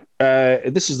here.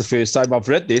 This is the first time I've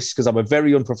read this because I'm a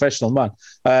very unprofessional man,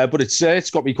 but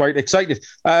it's got me quite excited.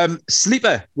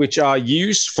 Sleeper, which I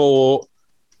use for,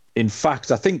 in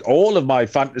fact, I think all of my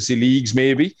fantasy leagues,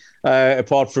 maybe,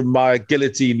 apart from my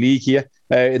Guillotine League here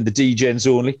in the D-Gens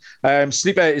only.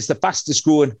 Sleeper is the fastest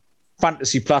growing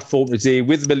fantasy platform today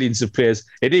with millions of players.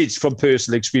 It is, from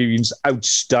personal experience,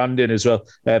 outstanding as well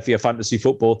for your fantasy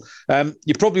football.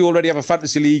 You probably already have a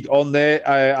fantasy league on there.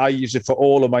 I use it for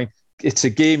all of mine. It's a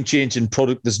game-changing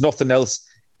product. There's nothing else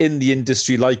in the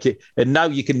industry like it. And now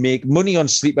you can make money on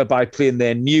Sleeper by playing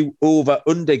their new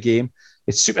over-under game.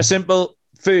 It's super simple.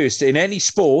 First, in any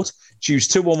sport, choose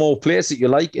 2 or more players that you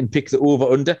like and pick the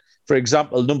over-under. For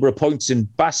example, number of points in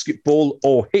basketball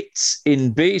or hits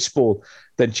in baseball.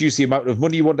 Then choose the amount of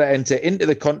money you want to enter into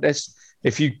the contest.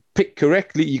 If you pick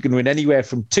correctly, you can win anywhere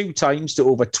from 2 times to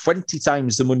over 20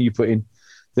 times the money you put in.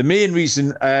 The main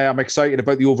reason I'm excited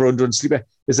about the over-under on Sleeper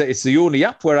is that it's the only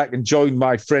app where I can join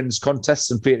my friends'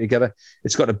 contests and play together.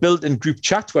 It's got a built-in group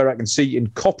chat where I can see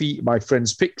and copy my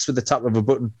friends' picks with the tap of a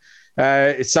button.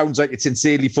 It sounds like it's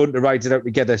insanely fun to ride it out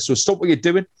together. So stop what you're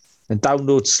doing and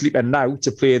download Sleeper now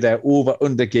to play their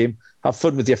over-under game. Have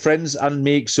fun with your friends and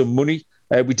make some money.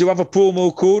 We do have a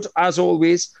promo code, as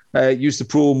always. Use the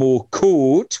promo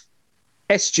code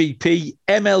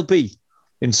SGPMLB,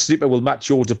 and Sleeper will match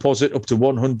your deposit up to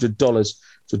 $100.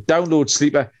 So download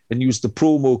Sleeper and use the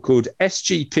promo code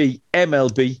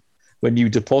SGPMLB when you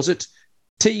deposit.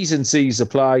 T's and C's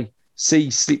apply. See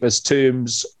Sleeper's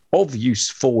terms of use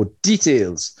for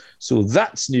details. So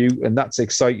that's new and that's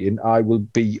exciting. I will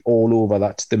be all over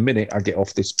that the minute I get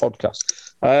off this podcast.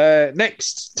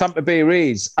 Next, Tampa Bay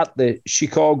Rays at the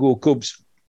Chicago Cubs.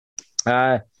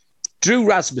 Drew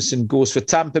Rasmussen goes for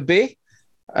Tampa Bay.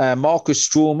 Marcus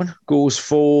Stroman goes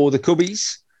for the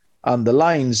Cubbies. And the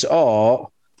lines are...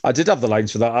 I did have the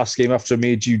lines for that last game after I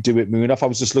made you do it, Moonoff. I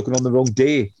was just looking on the wrong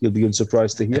day. You'll be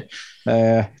unsurprised to hear.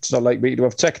 It's not like me to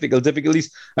have technical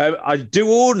difficulties. I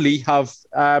do only have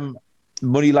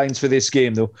money lines for this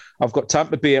game, though. I've got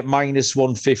Tampa Bay at minus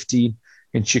 115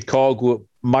 and Chicago at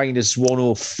minus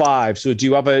 105. So do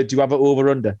you have a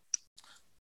over-under?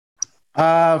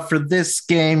 For this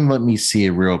game, let me see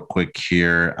it real quick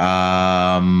here.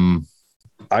 I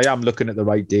am looking at the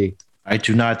right day. I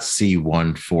do not see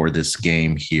one for this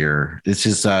game here. This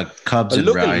is Cubs and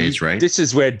Rays, right? This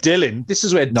is where Dylan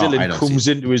comes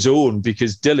into his own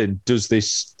because Dylan does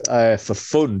this for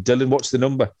fun. Dylan, what's the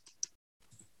number?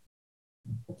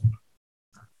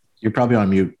 You're probably on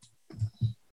mute.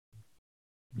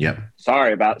 Yep.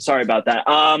 Sorry about that.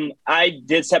 I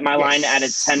did set my line at a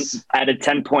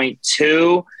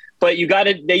 10.2, but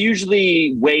they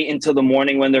usually wait until the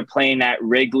morning when they're playing at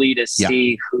Wrigley to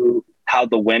see how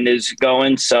the wind is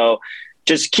going. So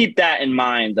just keep that in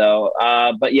mind, though.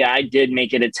 But yeah, I did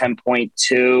make it a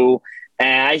 10.2.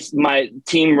 And my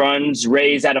team runs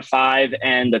Rays at a 5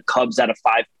 and the Cubs at a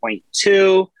 5.2.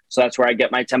 So that's where I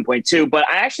get my 10.2. But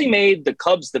I actually made the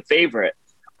Cubs the favorite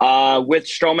with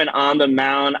Stroman on the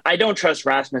mound. I don't trust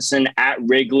Rasmussen at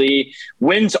Wrigley.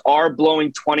 Winds are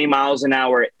blowing 20 miles an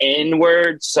hour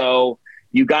inward. So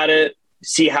you got to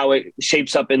see how it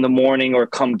shapes up in the morning or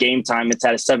come game time. It's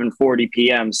at a 7:40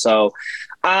 p.m. So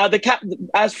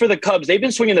as for the Cubs, they've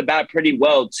been swinging the bat pretty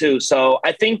well too. So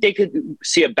I think they could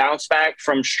see a bounce back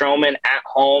from Stroman at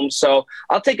home. So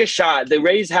I'll take a shot. The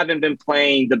Rays haven't been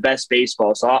playing the best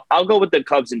baseball. So I'll go with the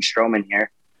Cubs and Stroman here.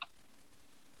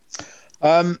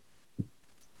 I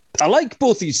like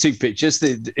both these two pitchers.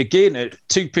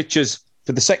 Two pitchers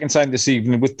for the second time this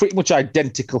evening with pretty much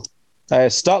identical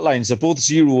start lines. Are both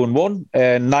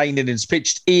 0-1, 9 innings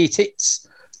pitched, 8 hits.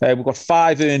 We've got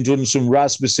 5 earned runs from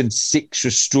Rasmussen, 6 for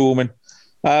Stroman.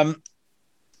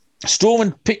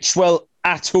 Stroman pitched well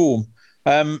at home.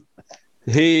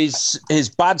 His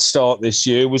bad start this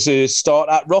year was a start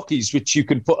at Rockies, which you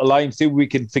can put a line through. We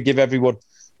can forgive everyone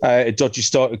a dodgy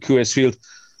start at Coors Field.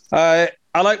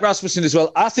 I like Rasmussen as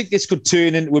well. I think this could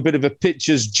turn into a bit of a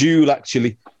pitcher's duel,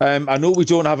 actually. I know we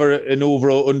don't have an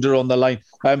over or under on the line,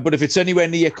 but if it's anywhere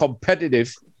near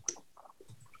competitive,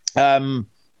 I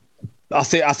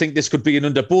think this could be an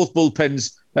under. Both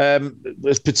bullpens,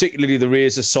 particularly the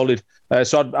Rays, are solid.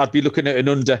 So I'd be looking at an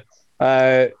under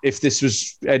if this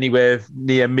was anywhere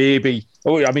near maybe.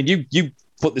 Oh, I mean, you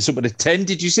put this up at a 10.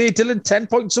 Did you say, Dylan? 10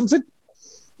 point something?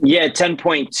 Yeah,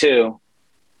 10.2.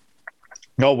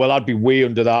 Oh, well, I'd be way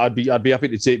under that. I'd be happy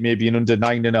to take maybe an under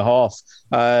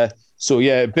 9.5. So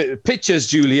yeah, pitchers,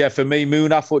 Julia, for me.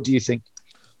 Munaf, what do you think?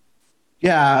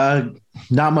 Yeah,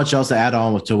 not much else to add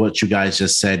on to what you guys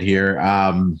just said here.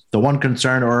 The one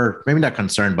concern, or maybe not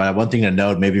concern, but one thing to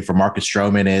note maybe for Marcus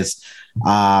Stroman is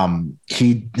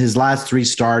his last 3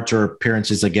 starts or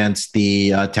appearances against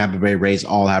the Tampa Bay Rays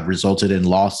all have resulted in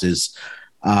losses.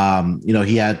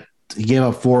 He gave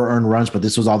up 4 earned runs, but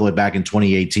this was all the way back in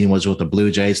 2018, was with the Blue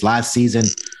Jays. Last season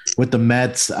with the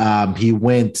Mets, he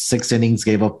went 6 innings,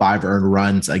 gave up 5 earned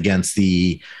runs against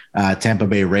the Tampa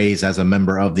Bay Rays as a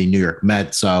member of the New York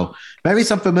Mets. So maybe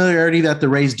some familiarity that the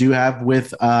Rays do have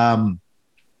with Marcus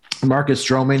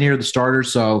Stroman here, the starter.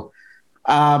 So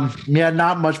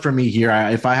not much for me here.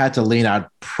 If I had to lean, I'd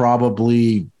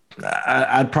probably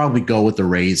go with the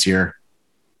Rays here.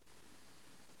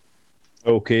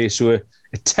 Okay, so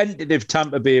a tentative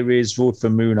Tampa Bay Rays vote for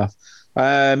Munaf.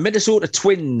 Minnesota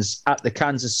Twins at the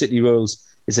Kansas City Royals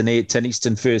is an 8:10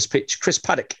 Eastern first pitch. Chris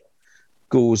Paddock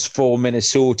goes for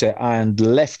Minnesota, and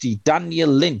lefty Daniel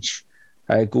Lynch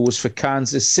goes for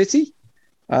Kansas City.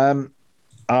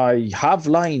 I have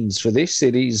lines for this.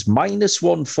 It is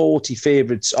 -140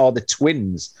 favourites are the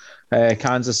Twins.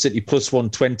 Kansas City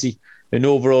 +120, an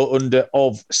overall under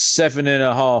of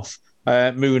 7.5.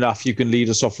 Munaf, you can lead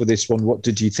us off with this one. What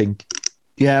did you think?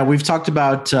 Yeah, we've talked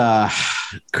about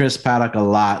Chris Paddock a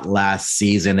lot last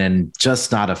season and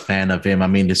just not a fan of him. I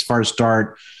mean, his first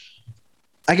start,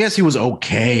 I guess he was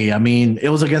okay. I mean, it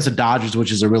was against the Dodgers,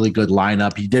 which is a really good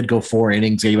lineup. He did go 4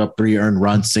 innings, gave up 3 earned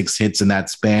runs, 6 hits in that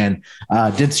span.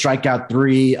 Did strike out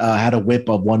 3, had a whip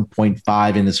of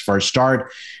 1.5 in his first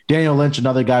start. Daniel Lynch,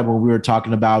 another guy when we were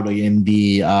talking about in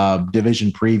the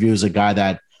division previews, a guy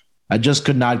that I just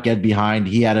could not get behind.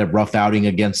 He had a rough outing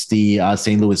against the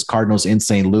St. Louis Cardinals in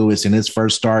St. Louis in his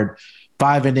first start.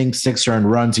 5 innings, 6 earned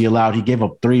runs he allowed. He gave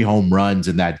up 3 home runs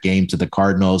in that game to the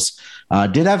Cardinals.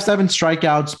 Did have 7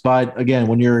 strikeouts, but again,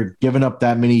 when you're giving up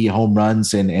that many home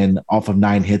runs and off of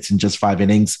 9 hits in just 5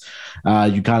 innings,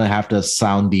 you kind of have to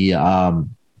sound the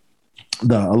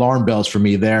alarm bells for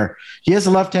me there. He is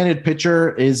a left-handed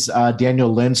pitcher, is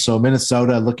Daniel Lynch. So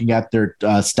Minnesota, looking at their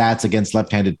stats against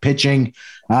left-handed pitching,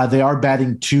 they are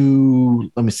batting they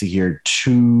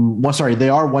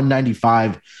are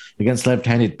 195 against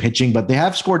left-handed pitching, but they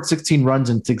have scored 16 runs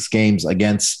in 6 games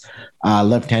against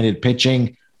left-handed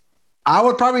pitching. I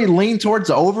would probably lean towards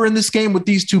the over in this game with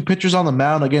these 2 pitchers on the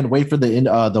mound. Again, wait for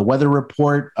the weather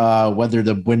report, whether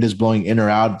the wind is blowing in or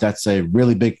out. That's a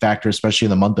really big factor, especially in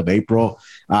the month of April.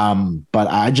 But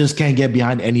I just can't get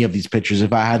behind any of these pitchers.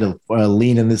 If I had to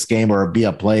lean in this game or be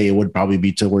a play, it would probably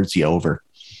be towards the over.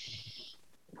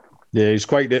 Yeah, it's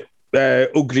quite an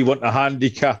ugly one to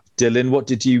handicap. Dylan, what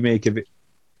did you make of it?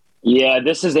 Yeah,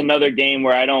 this is another game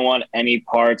where I don't want any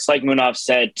parts. Like Munaf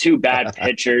said, 2 bad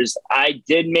pitchers. I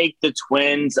did make the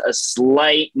Twins a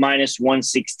slight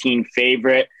 -116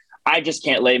 favorite. I just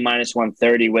can't lay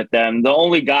 -130 with them. The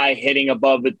only guy hitting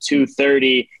above the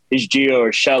 230 is Gio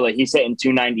Urshela. He's hitting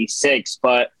 296,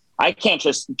 but I can't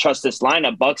just trust this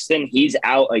lineup. Buxton, he's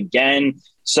out again.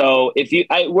 So if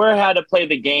were had to play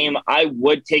the game, I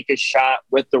would take a shot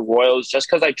with the Royals just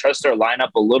because I trust their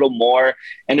lineup a little more,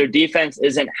 and their defense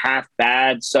isn't half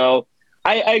bad. So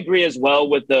I agree as well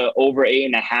with the over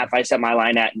 8.5. I set my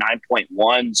line at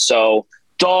 9.1. So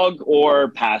dog or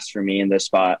pass for me in this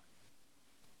spot.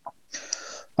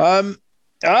 I'm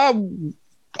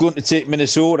going to take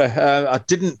Minnesota. I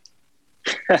didn't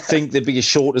think they'd be as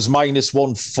short as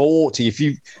 -140. If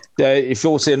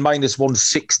you're saying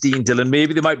 -116, Dylan,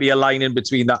 maybe there might be a line in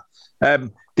between that.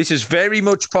 This is very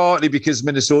much partly because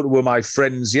Minnesota were my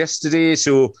friends yesterday,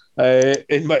 so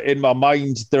in my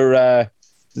mind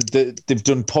they've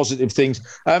done positive things.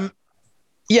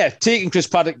 Taking Chris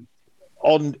Paddock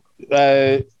on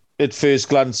at first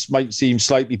glance might seem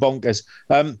slightly bonkers,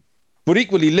 but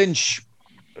equally Lynch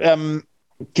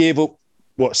gave up.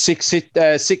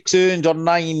 6 earned on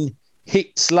 9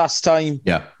 hits last time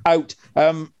out.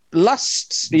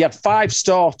 He had 5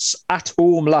 starts at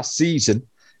home last season,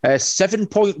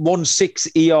 7.16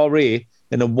 ERA,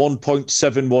 and a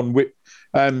 1.71 whip.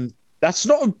 That's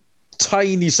not a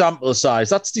tiny sample size.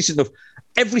 That's decent enough.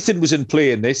 Everything was in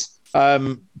play in this.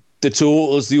 The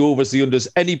totals, the overs, the unders.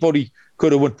 Anybody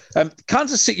could have won.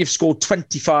 Kansas City have scored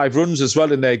 25 runs as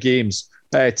well in their games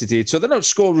today. So they're not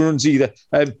scoring runs either.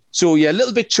 So, yeah, a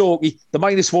little bit chalky. The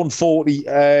minus 140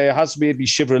 has made me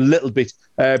shiver a little bit.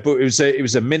 But it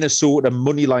was a Minnesota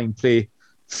money line play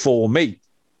for me.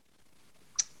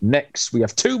 Next, we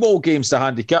have 2 more games to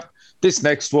handicap. This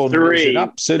next one is an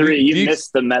absolute... 3. You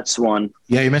missed the Mets one.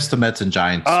 Yeah, you missed the Mets and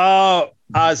Giants.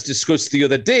 As discussed the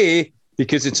other day,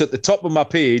 because it's at the top of my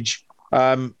page,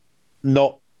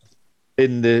 not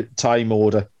in the time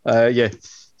order. Yeah,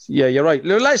 you're right.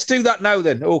 Let's do that now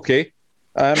then. Okay.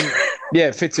 Yeah,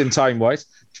 it fits in time-wise.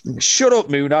 Shut up,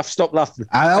 Munaf. Stop laughing.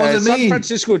 That wasn't me. San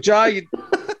Francisco Giants...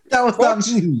 That was not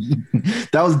me.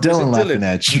 That was Dylan laughing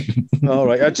at you. All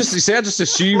right. I just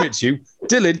assume it's you.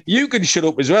 Dylan, you can shut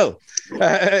up as well.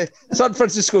 San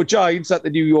Francisco Giants at the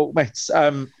New York Mets.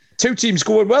 2 teams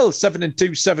going well, 7-2,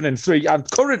 7-3,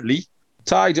 and currently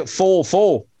tied at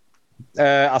 4-4,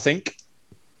 I think,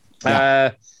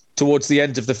 towards the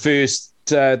end of the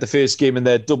first game in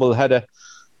their doubleheader.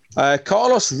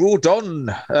 Carlos Rodon,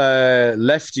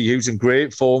 lefty, who's in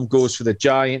great form, goes for the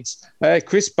Giants.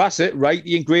 Chris Bassett,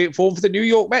 righty, in great form for the New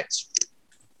York Mets.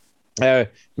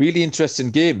 Really interesting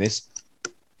game, this.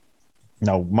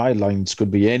 Now, my lines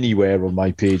could be anywhere on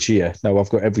my page here. Now, I've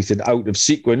got everything out of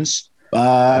sequence.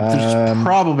 There's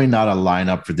probably not a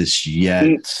lineup for this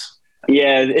yet.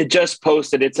 Yeah, it just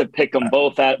posted. It's a pick 'em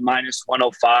both at minus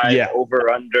 105,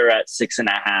 over under at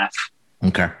 6.5.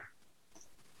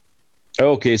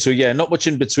 Okay, so yeah, not much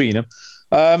in between them.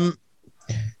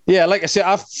 Yeah, like I said,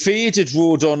 I faded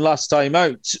Rodon last time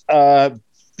out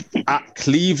at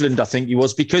Cleveland, I think he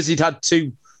was, because he'd had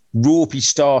 2 ropey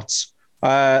starts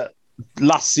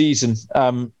last season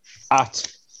at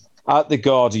the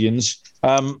Guardians.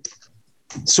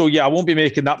 So yeah, I won't be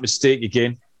making that mistake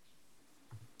again.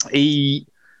 He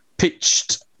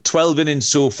pitched 12 innings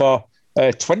so far.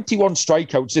 21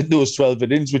 strikeouts in those 12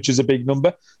 innings, which is a big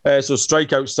number. So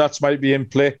strikeout stats might be in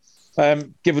play.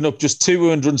 Giving up just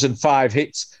 2 earned runs and 5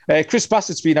 hits. Chris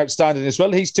Bassett's been outstanding as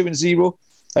well. He's 2-0.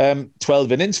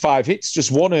 12 innings, 5 hits,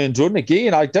 just 1 earned run.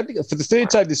 Again, identical for the third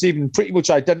time this evening. Pretty much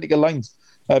identical lines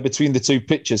between the 2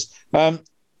 pitchers. I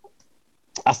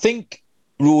think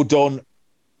Rodon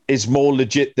is more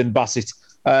legit than Bassett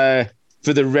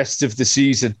for the rest of the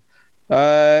season.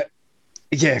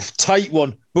 Yeah, tight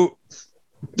one, but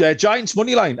Giants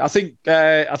money line. I think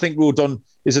Rodon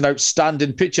is an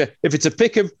outstanding pitcher. If it's a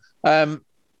pick 'em, I'll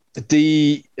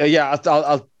take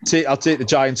the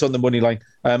Giants on the money line.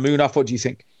 Munaf, what do you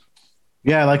think?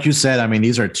 Yeah, like you said, I mean,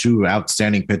 these are 2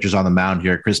 outstanding pitchers on the mound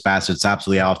here. Chris Bassett's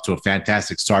absolutely off to a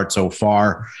fantastic start so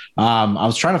far. I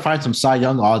was trying to find some Cy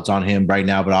Young odds on him right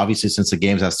now, but obviously since the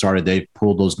games have started, they've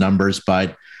pulled those numbers.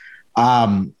 But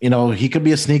he could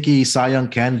be a sneaky Cy Young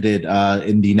candidate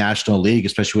in the National League,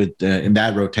 especially with in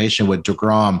that rotation with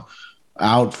DeGrom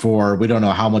out for we don't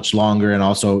know how much longer, and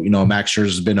also Max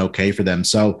Scherzer's been okay for them.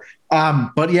 So,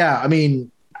 but yeah, I mean,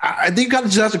 I think you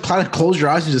just have to kind of close your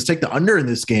eyes and just take the under in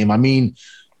this game. I mean,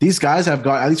 these guys have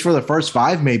got, at least for the first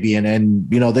 5 maybe, and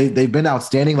they've been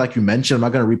outstanding, like you mentioned. I'm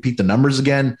not going to repeat the numbers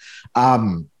again.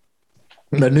 The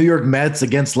New York Mets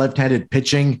against left-handed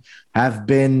pitching they've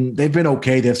been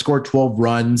okay. They've scored 12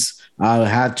 runs,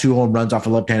 had 2 home runs off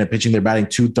of left-handed pitching. They're batting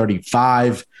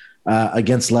 .235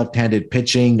 against left-handed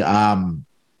pitching.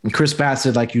 Chris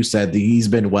Bassett, like you said, he's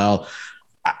been well.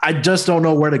 I just don't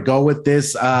know where to go with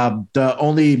this. The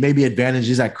only maybe advantage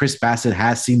is that Chris Bassett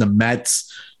has seen the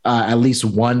Mets at least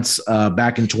once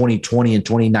back in 2020 and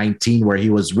 2019, where he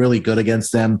was really good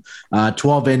against them.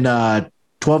 12 in,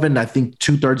 I think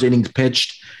 2/3 innings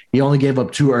pitched. He only gave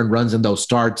up 2 earned runs in those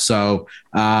starts. So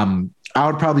I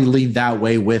would probably lean that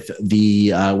way with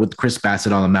Chris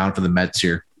Bassett on the mound for the Mets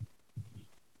here.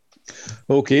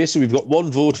 Okay, so we've got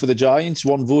 1 vote for the Giants,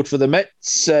 1 vote for the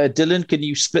Mets. Dylan, can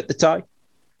you split the tie?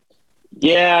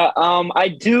 Yeah, I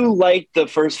do like the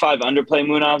first 5 underplay,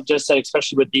 Munaf just said,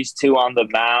 especially with these 2 on the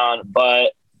mound.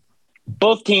 But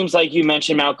both teams, like you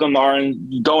mentioned, Malcolm, are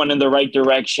going in the right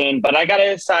direction. But I got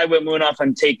to side with Munaf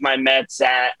and take my Mets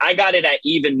I got it at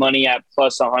even money at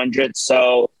plus 100.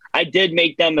 So I did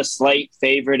make them a slight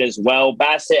favorite as well.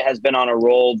 Bassett has been on a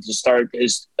roll to start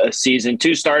his season.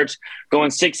 2 starts,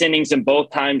 going 6 innings and both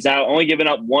times out, only giving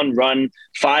up 1 run,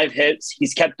 5 hits.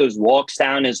 He's kept those walks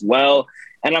down as well.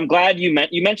 And I'm glad you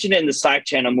mentioned it in the Slack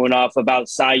channel, Munaf, about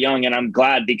Cy Young, and I'm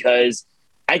glad because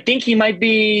I think it might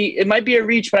be a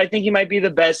reach, but I think he might be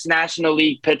the best National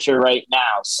League pitcher right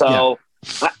now. So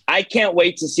I can't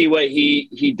wait to see what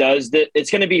he does.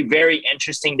 It's going to be very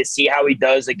interesting to see how he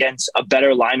does against a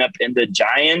better lineup in the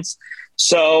Giants.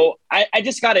 So I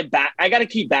just got to back. I got to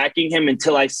keep backing him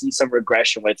until I see some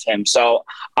regression with him. So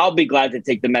I'll be glad to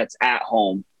take the Mets at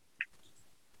home.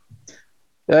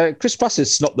 Chris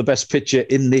Bassitt's not the best pitcher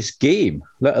in this game,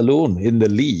 let alone in the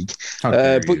league.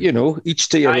 But, each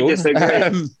to your own. I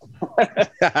disagree.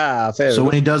 So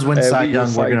when he does win Cy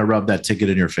Young, we're going to rub that ticket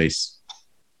in your face.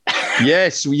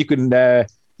 Yes, you can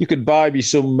buy me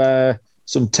some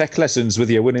tech lessons with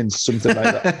your winnings, something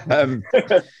like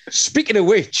that. Speaking of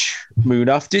which,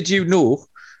 Munaf, did you know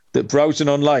that browsing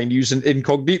online using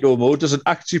incognito mode doesn't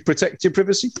actually protect your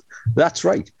privacy? That's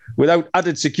right. Without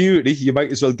added security, you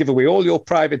might as well give away all your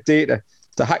private data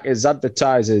to hackers,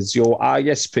 advertisers, your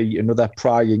ISP and other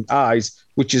prying eyes,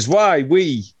 which is why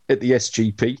we at the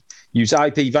SGP use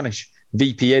IPVanish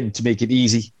VPN to make it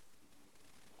easy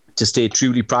to stay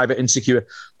truly private and secure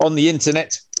on the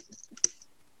internet.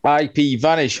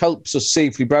 IPVanish helps us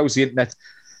safely browse the internet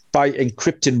by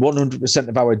encrypting 100%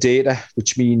 of our data,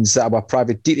 which means that our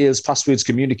private details, passwords,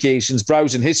 communications,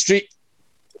 browsing history,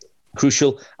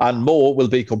 crucial, and more will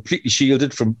be completely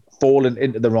shielded from falling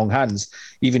into the wrong hands.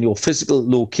 Even your physical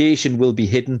location will be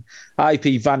hidden.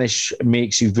 IPVanish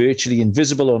makes you virtually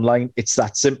invisible online. It's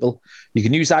that simple. You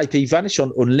can use IPVanish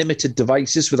on unlimited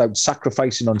devices without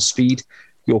sacrificing on speed.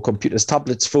 Your computers,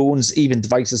 tablets, phones, even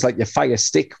devices like your Fire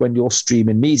Stick when you're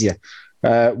streaming media.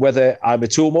 Whether I'm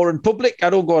at home or in public, I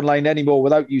don't go online anymore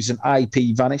without using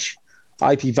IPVanish.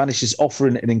 IPVanish is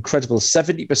offering an incredible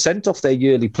 70% off their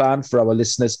yearly plan for our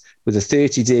listeners with a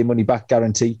 30-day money-back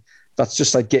guarantee. That's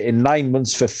just like getting 9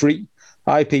 months for free.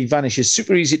 IPVanish is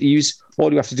super easy to use.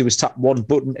 All you have to do is tap one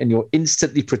button and you're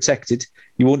instantly protected.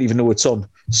 You won't even know it's on.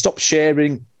 Stop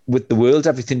sharing with the world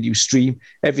everything you stream,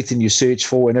 everything you search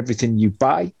for, and everything you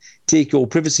buy. Take your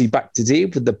privacy back today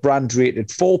with the brand rated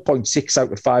 4.6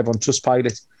 out of 5 on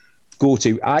Trustpilot. Go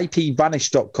to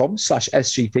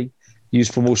ipvanish.com/SGP. Use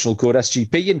promotional code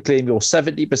SGP and claim your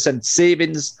 70%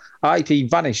 savings.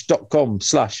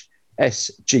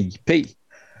 ipvanish.com/SGP.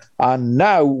 And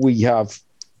now we have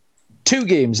 2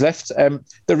 games left.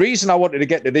 The reason I wanted to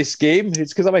get to this game is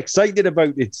because I'm excited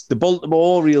about it. The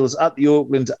Baltimore Orioles at the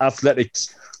Oakland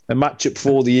Athletics, a matchup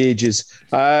for the ages.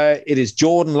 It is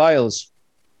Jordan Lyles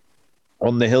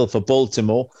on the hill for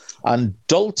Baltimore, and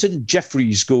Dalton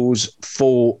Jeffries goes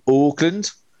for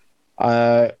Oakland.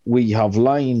 We have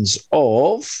lines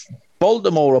of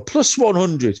Baltimore a plus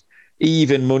 100,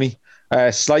 even money.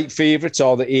 Slight favourites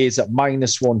are the A's at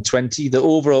minus 120. The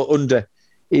overall under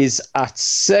is at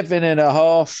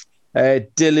 7.5.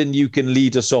 Dylan, you can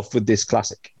lead us off with this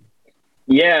classic.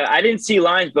 Yeah, I didn't see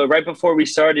lines, but right before we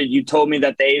started, you told me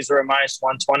that the A's were a minus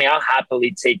 120. I'll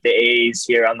happily take the A's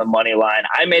here on the money line.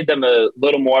 I made them a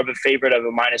little more of a favorite of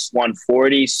a minus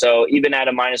 140. So even at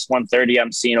a minus 130,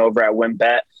 I'm seeing over at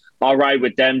WinBet. I'll ride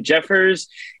with them. Jeffers,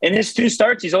 in his 2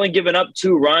 starts, he's only given up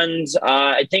 2 runs.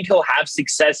 I think he'll have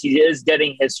success. He is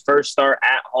getting his first start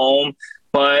at home.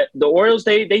 But the Orioles,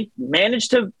 they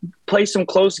managed to play some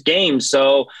close games.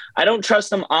 So I don't trust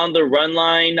them on the run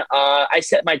line. I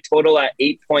set my total at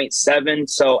 8.7.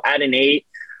 So at an 8,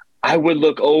 I would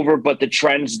look over, but the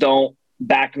trends don't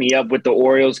back me up with the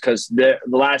Orioles because the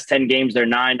last 10 games, they're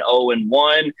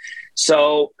 9-0-1.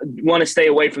 So want to stay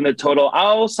away from the total.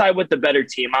 I'll side with the better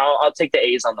team. I'll take the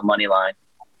A's on the money line.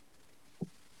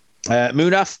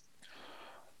 Munaf?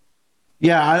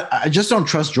 Yeah, I just don't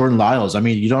trust Jordan Lyles. I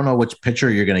mean, you don't know which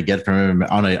pitcher you're going to get from him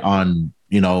on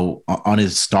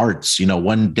his starts. You know,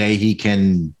 one day he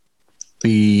can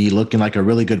be looking like a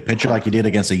really good pitcher like he did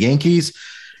against the Yankees.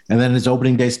 And then his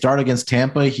opening day start against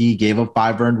Tampa, he gave up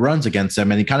 5 earned runs against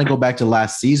them. And you kind of go back to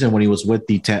last season when he was with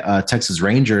the Texas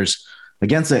Rangers.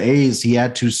 Against the A's, he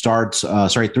had 3 starts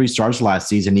last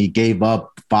season. He gave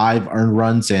up 5 earned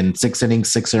runs in 6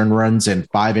 innings, 6 earned runs in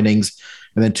 5 innings,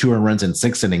 and then 2 earned runs in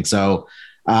 6 innings. So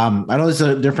I know there's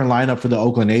a different lineup for the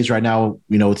Oakland A's right now,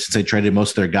 since they traded most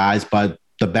of their guys, but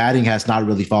the batting has not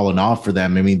really fallen off for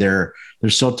them. I mean, they're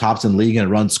still tops in the league in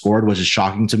runs scored, which is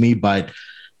shocking to me, but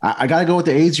I got to go with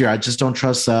the A's here. I just don't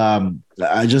trust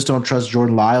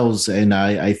Jordan Lyles, and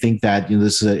I think that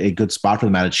this is a good spot for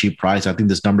them at a cheap price. I think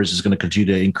this number is just going to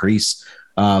continue to increase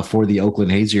for the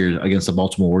Oakland A's here against the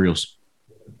Baltimore Orioles.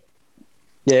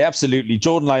 Yeah, absolutely.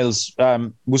 Jordan Lyles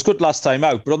was good last time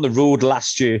out, but on the road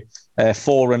last year,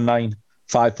 4-9,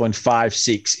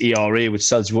 5.56 ERA, which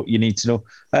tells you what you need to know.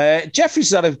 Jeffries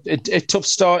had a tough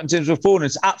start in terms of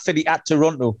opponents at Philly, at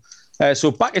Toronto. So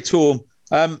back at home.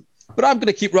 But I'm going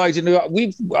to keep riding.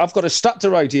 I've got a stat to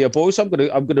ride here, boys. I'm going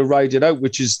to ride it out,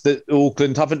 which is that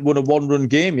Oakland haven't won a 1-run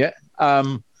game yet.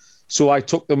 So I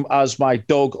took them as my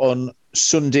dog on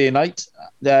Sunday night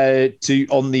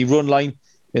on the run line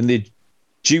in the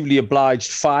duly obliged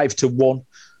 5-1.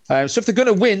 So if they're going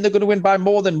to win by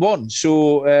more than one.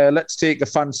 So let's take a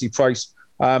fancy price.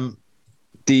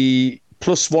 The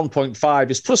plus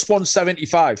 1.5 is plus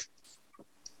 175.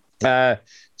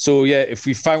 So yeah, if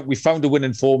we found a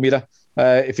winning formula.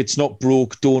 If it's not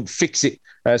broke, don't fix it.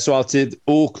 So I'll take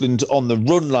Oakland on the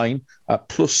run line at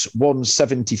plus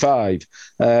 175.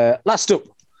 Last up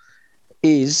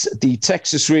is the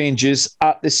Texas Rangers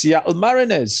at the Seattle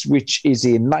Mariners, which is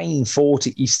a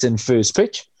 9:40 Eastern first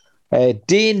pitch.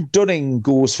 Dane Dunning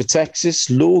goes for Texas.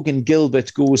 Logan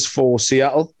Gilbert goes for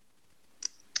Seattle.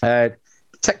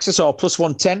 Texas are plus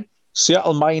 110.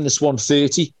 Seattle minus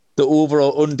 130. The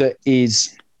overall under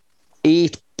is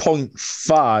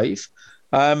 8.5.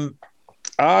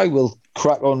 I will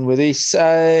crack on with this.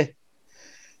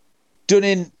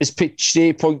 Dunning has pitched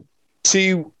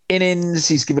 8.2 innings.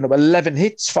 He's given up 11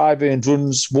 hits, 5 earned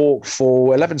runs, walked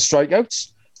for 11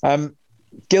 strikeouts.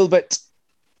 Gilbert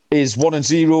is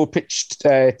 1-0, pitched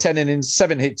 10 innings,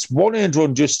 7 hits, 1 earned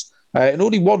run just, and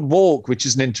only 1 walk, which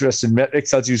is an interesting metric.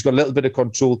 Tells you he's got a little bit of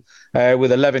control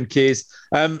with 11 Ks.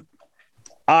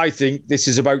 I think this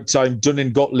is about time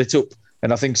Dunning got lit up,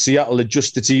 and I think Seattle are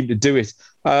just the team to do it.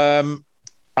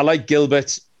 I like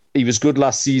Gilbert. He was good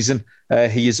last season.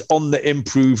 He is on the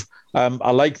improve.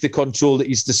 I like the control that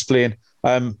he's displaying.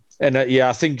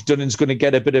 I think Dunning's going to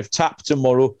get a bit of tap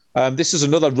tomorrow. This is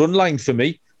another run line for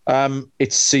me.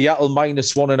 It's Seattle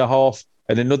minus 1.5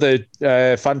 and another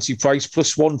fancy price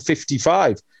plus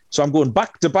 155. So I'm going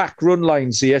back-to-back run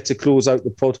lines here to close out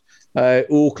the pod.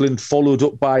 Oakland followed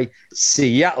up by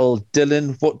Seattle.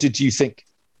 Dylan, what did you think?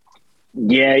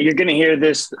 Yeah, you're going to hear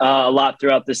this a lot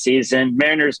throughout the season.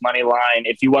 Mariners money line.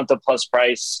 If you want the plus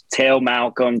price, tail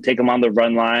Malcolm, take him on the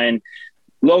run line.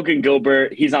 Logan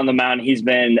Gilbert, he's on the mound. He's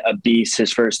been a beast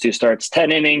his first 2 starts.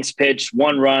 10 innings pitched,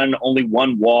 1 run, only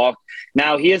 1 walk.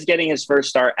 Now he is getting his first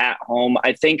start at home.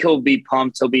 I think he'll be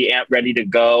pumped. He'll be ready to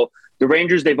go. The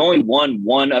Rangers, they've only won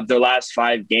 1 of their last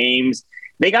 5 games.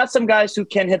 They got some guys who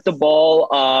can hit the ball,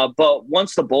 but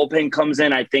once the bullpen comes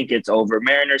in, I think it's over.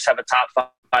 Mariners have a top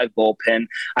 5 bullpen.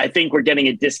 I think we're getting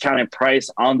a discounted price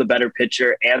on the better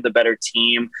pitcher and the better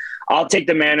team. I'll take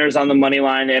the Mariners on the money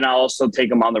line, and I'll also take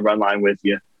them on the run line with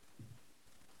you.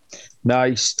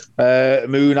 Nice.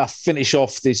 Moon, I finish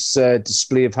off this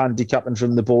display of handicapping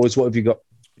from the boys. What have you got?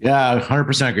 Yeah,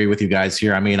 100% agree with you guys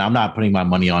here. I mean, I'm not putting my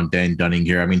money on Dane Dunning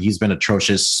here. I mean, he's been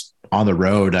atrocious on the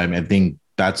road. I think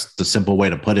that's the simple way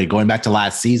to put it. Going back to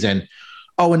last season,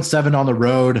 0-7 on the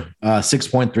road,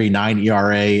 6.39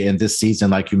 ERA. And this season,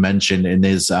 like you mentioned, in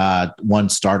his 1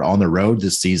 start on the road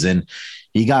this season,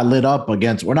 he got lit up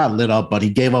against, well, not lit up, but he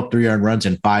gave up 3 earned runs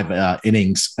in 5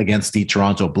 innings against the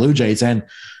Toronto Blue Jays. And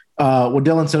what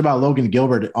Dylan said about Logan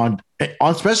Gilbert on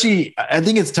especially, I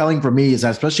think it's telling for me is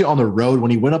that especially on the road when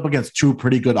he went up against 2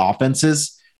 pretty good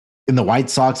offenses in the White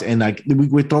Sox, and like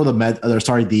we throw the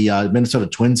Minnesota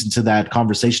Twins into that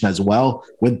conversation as well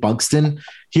with Buxton.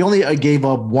 He only gave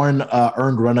up 1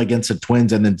 earned run against the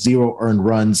Twins and then 0 earned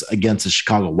runs against the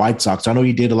Chicago White Sox. So I know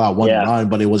he did allow 1 run,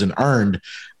 but it wasn't earned.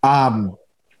 And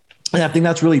I think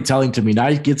that's really telling to me. Now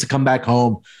he gets to come back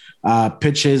home,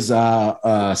 pitch his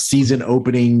season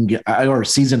opening or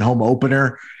season home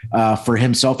opener for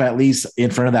himself, at least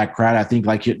in front of that crowd. I think,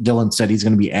 like Dylan said, he's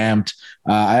going to be amped.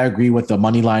 I agree with the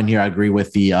money line here. I agree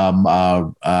with the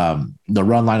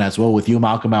run line as well with you,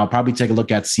 Malcolm. I'll probably take a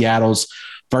look at Seattle's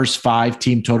first 5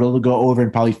 team total to go over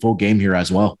and probably full game here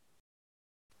as well.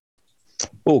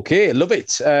 Okay, love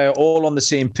it. All on the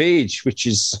same page, which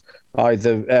is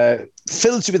either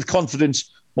fills you with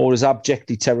confidence or is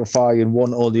abjectly terrifying,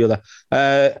 one or the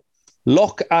other.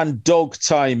 Lock and dog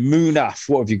time. Munaf,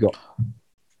 what have you got?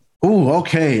 Oh,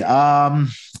 okay.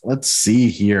 Let's see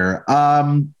here.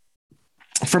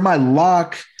 For my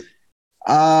lock,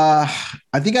 I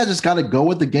think I just got to go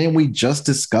with the game we just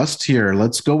discussed here.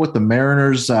 Let's go with the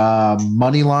Mariners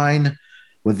money line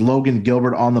with Logan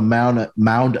Gilbert on the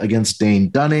mound against Dane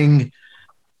Dunning.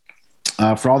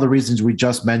 For all the reasons we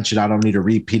just mentioned, I don't need to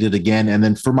repeat it again. And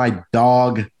then for my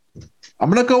dog,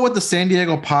 I'm going to go with the San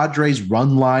Diego Padres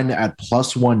run line at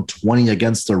plus 120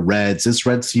 against the Reds. This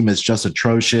Reds team is just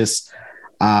atrocious.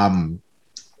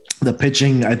 The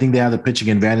pitching, I think they have the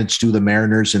pitching advantage to the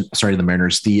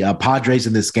Padres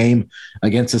in this game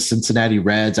against the Cincinnati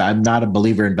Reds. I'm not a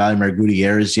believer in Vladimir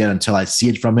Gutierrez yet until I see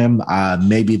it from him.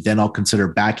 Maybe then I'll consider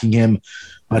backing him.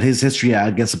 But his history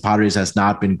against the Padres has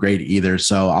not been great either.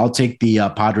 So I'll take the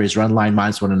Padres run line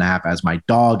minus 1.5 as my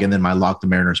dog, and then my lock the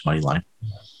Mariners money line.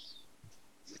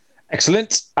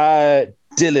 Excellent.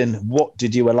 Dylan, what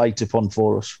did you alight upon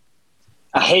for us?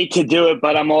 I hate to do it,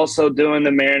 but I'm also doing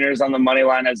the Mariners on the money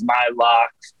line as my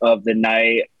lock of the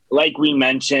night. Like we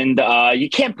mentioned, you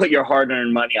can't put your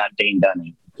hard-earned money on Dane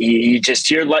Dunning. You're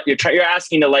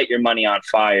asking to light your money on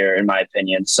fire, in my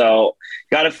opinion. So,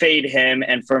 got to fade him.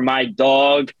 And for my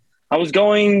dog, I was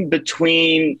going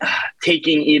between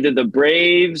taking either the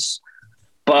Braves,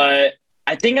 but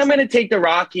I think I'm going to take the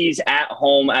Rockies at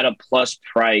home at a plus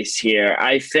price here.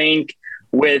 I think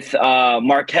with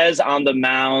Marquez on the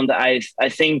mound, I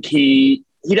think he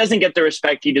doesn't get the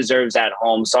respect he deserves at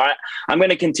home. So I'm going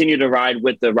to continue to ride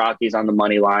with the Rockies on the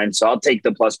money line. So I'll take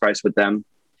the plus price with them.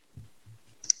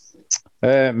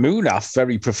 Munaf,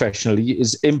 very professionally,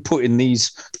 is inputting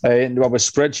these into our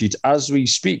spreadsheet as we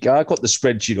speak. I got the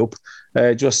spreadsheet up,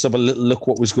 just have a little look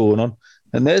what was going on.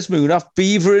 And there's Munaf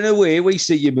beavering away. We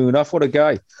see you, Munaf. What a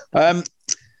guy.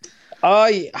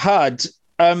 I had,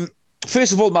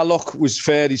 first of all, my lock was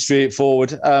fairly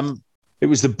straightforward. It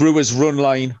was the Brewers run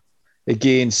line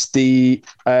against the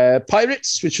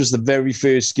Pirates, which was the very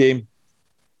first game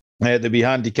that we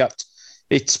handicapped.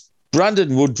 It's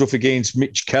Brandon Woodruff against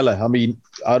Mitch Keller. I mean,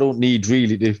 I don't need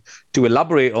really to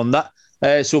elaborate on that.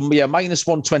 Minus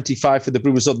 125 for the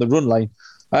Brewers on the run line.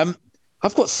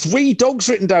 I've got 3 dogs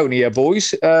written down here,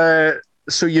 boys.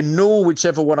 So you know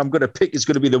whichever one I'm going to pick is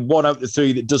going to be the one out of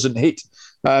 3 that doesn't hit.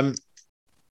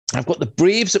 I've got the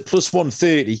Braves at plus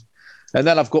 130, and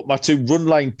then I've got my 2 run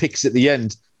line picks at the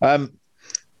end.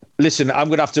 Listen, I'm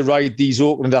going to have to ride these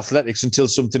Oakland Athletics until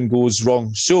something goes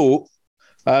wrong. So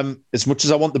as much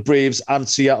as I want the Braves and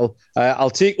Seattle, I'll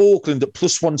take Oakland at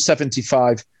plus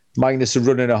 175, minus a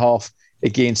run and a half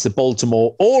against the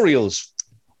Baltimore Orioles.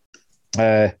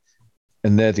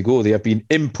 And there they go. They have been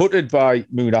inputted by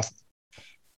Munaf.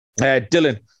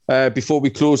 Dylan, before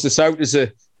we close this out, is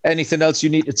there anything else you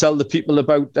need to tell the people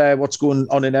about what's going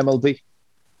on in MLB?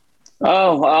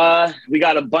 We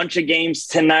got a bunch of games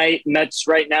tonight. Mets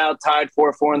right now tied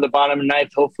 4-4 in the bottom of the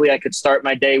ninth. Hopefully I could start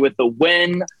my day with a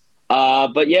win.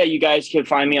 But yeah, you guys can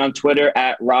find me on Twitter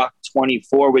at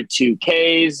Rock24 with 2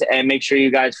 Ks. And make sure you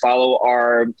guys follow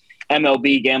our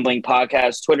MLB Gambling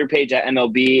Podcast Twitter page at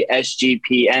MLB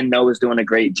SGPN. Noah's doing a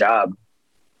great job.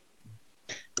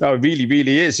 Oh, it really,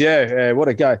 really is. Yeah, what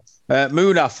a guy.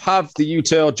 Munaf, have the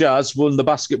Utah Jazz won the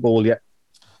basketball yet?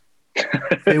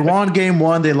 They won game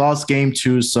 1. They lost game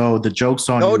 2. So the joke's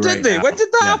on you. Oh, did right they? now. When did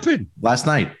that happen? Last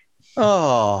night.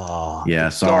 Oh. Yeah,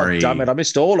 sorry. God damn it. I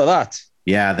missed all of that.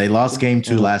 Yeah, they lost game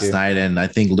 2 last night. And I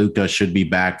think Luka should be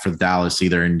back for Dallas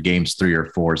either in games 3 or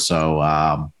 4.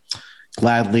 So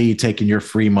gladly taking your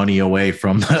free money away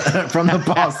from the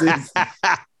bosses.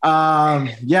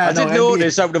 I did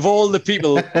notice out of all the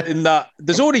people in that,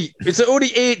 it's only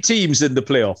 8 teams in the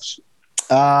playoffs.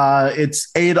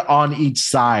 It's 8 on each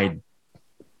side.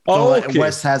 Oh, so okay.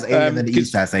 West has 8 and then the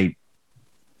East has 8.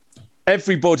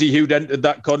 Everybody who'd entered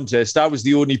that contest, I was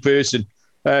the only person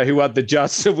who had the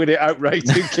Jazz to win it outright.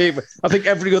 I think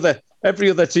every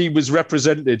other team was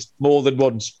represented more than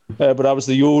once, but I was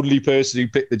the only person who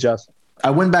picked the Jazz. I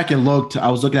went back and looked.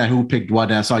 I was looking at who picked what,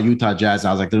 and I saw Utah Jazz.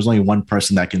 I was like, "There's only one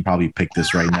person that can probably pick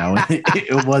this right now."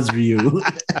 It was you.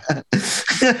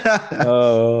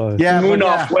 I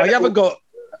haven't got.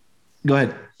 Go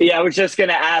ahead. Yeah, I was just going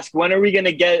to ask, when are we going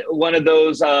to get one of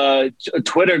those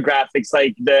Twitter graphics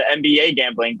like the NBA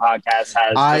Gambling Podcast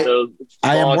has?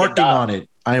 I am working on it.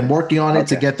 I am working on it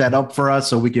to get that up for us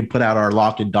so we can put out our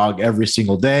lock and dog every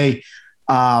single day.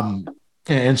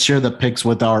 And share the picks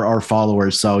with our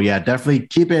followers. So yeah, definitely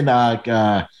give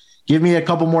me a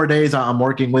couple more days. I'm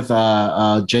working with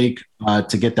Jake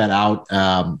to get that out.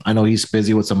 I know he's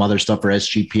busy with some other stuff for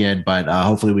SGPN, but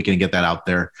hopefully we can get that out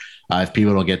there if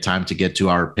people don't get time to get to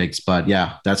our picks. But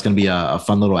yeah, that's going to be a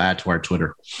fun little add to our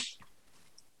Twitter.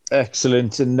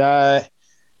 Excellent. And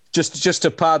just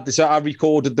to pad this out, I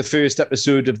recorded the first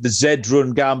episode of the Z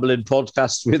Run Gambling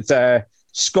Podcast with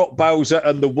Scott Bowser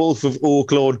and the Wolf of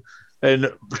Oaklawn. And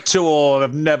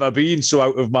I've never been so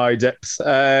out of my depth.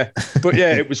 But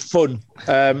yeah, it was fun.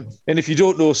 And if you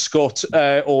don't know Scott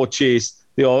or Chase,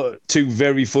 they are 2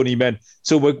 very funny men.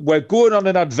 So we're going on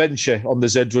an adventure on the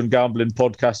Z Run Gambling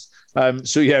Podcast.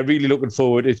 So yeah, really looking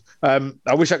forward to it.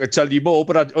 I wish I could tell you more,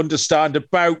 but I understand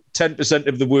about 10%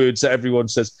 of the words that everyone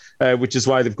says, which is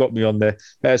why they've got me on there.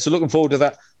 So looking forward to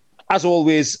that. As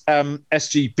always,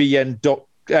 sgpn.com.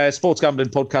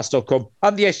 sportsgamblingpodcast.com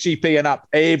and the SGPN app.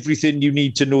 Everything you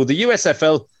need to know. The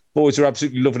USFL boys are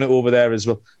absolutely loving it over there as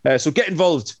well. So get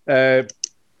involved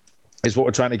is what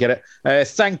we're trying to get at.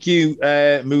 Thank you,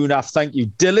 Munaf. Thank you,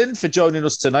 Dylan, for joining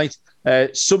us tonight.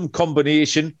 Some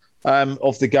combination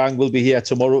of the gang will be here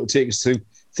tomorrow to take us through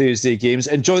Thursday games.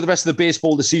 Enjoy the rest of the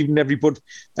baseball this evening,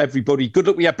 everybody. Good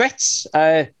luck with your bets.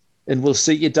 and we'll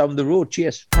see you down the road.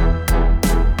 Cheers.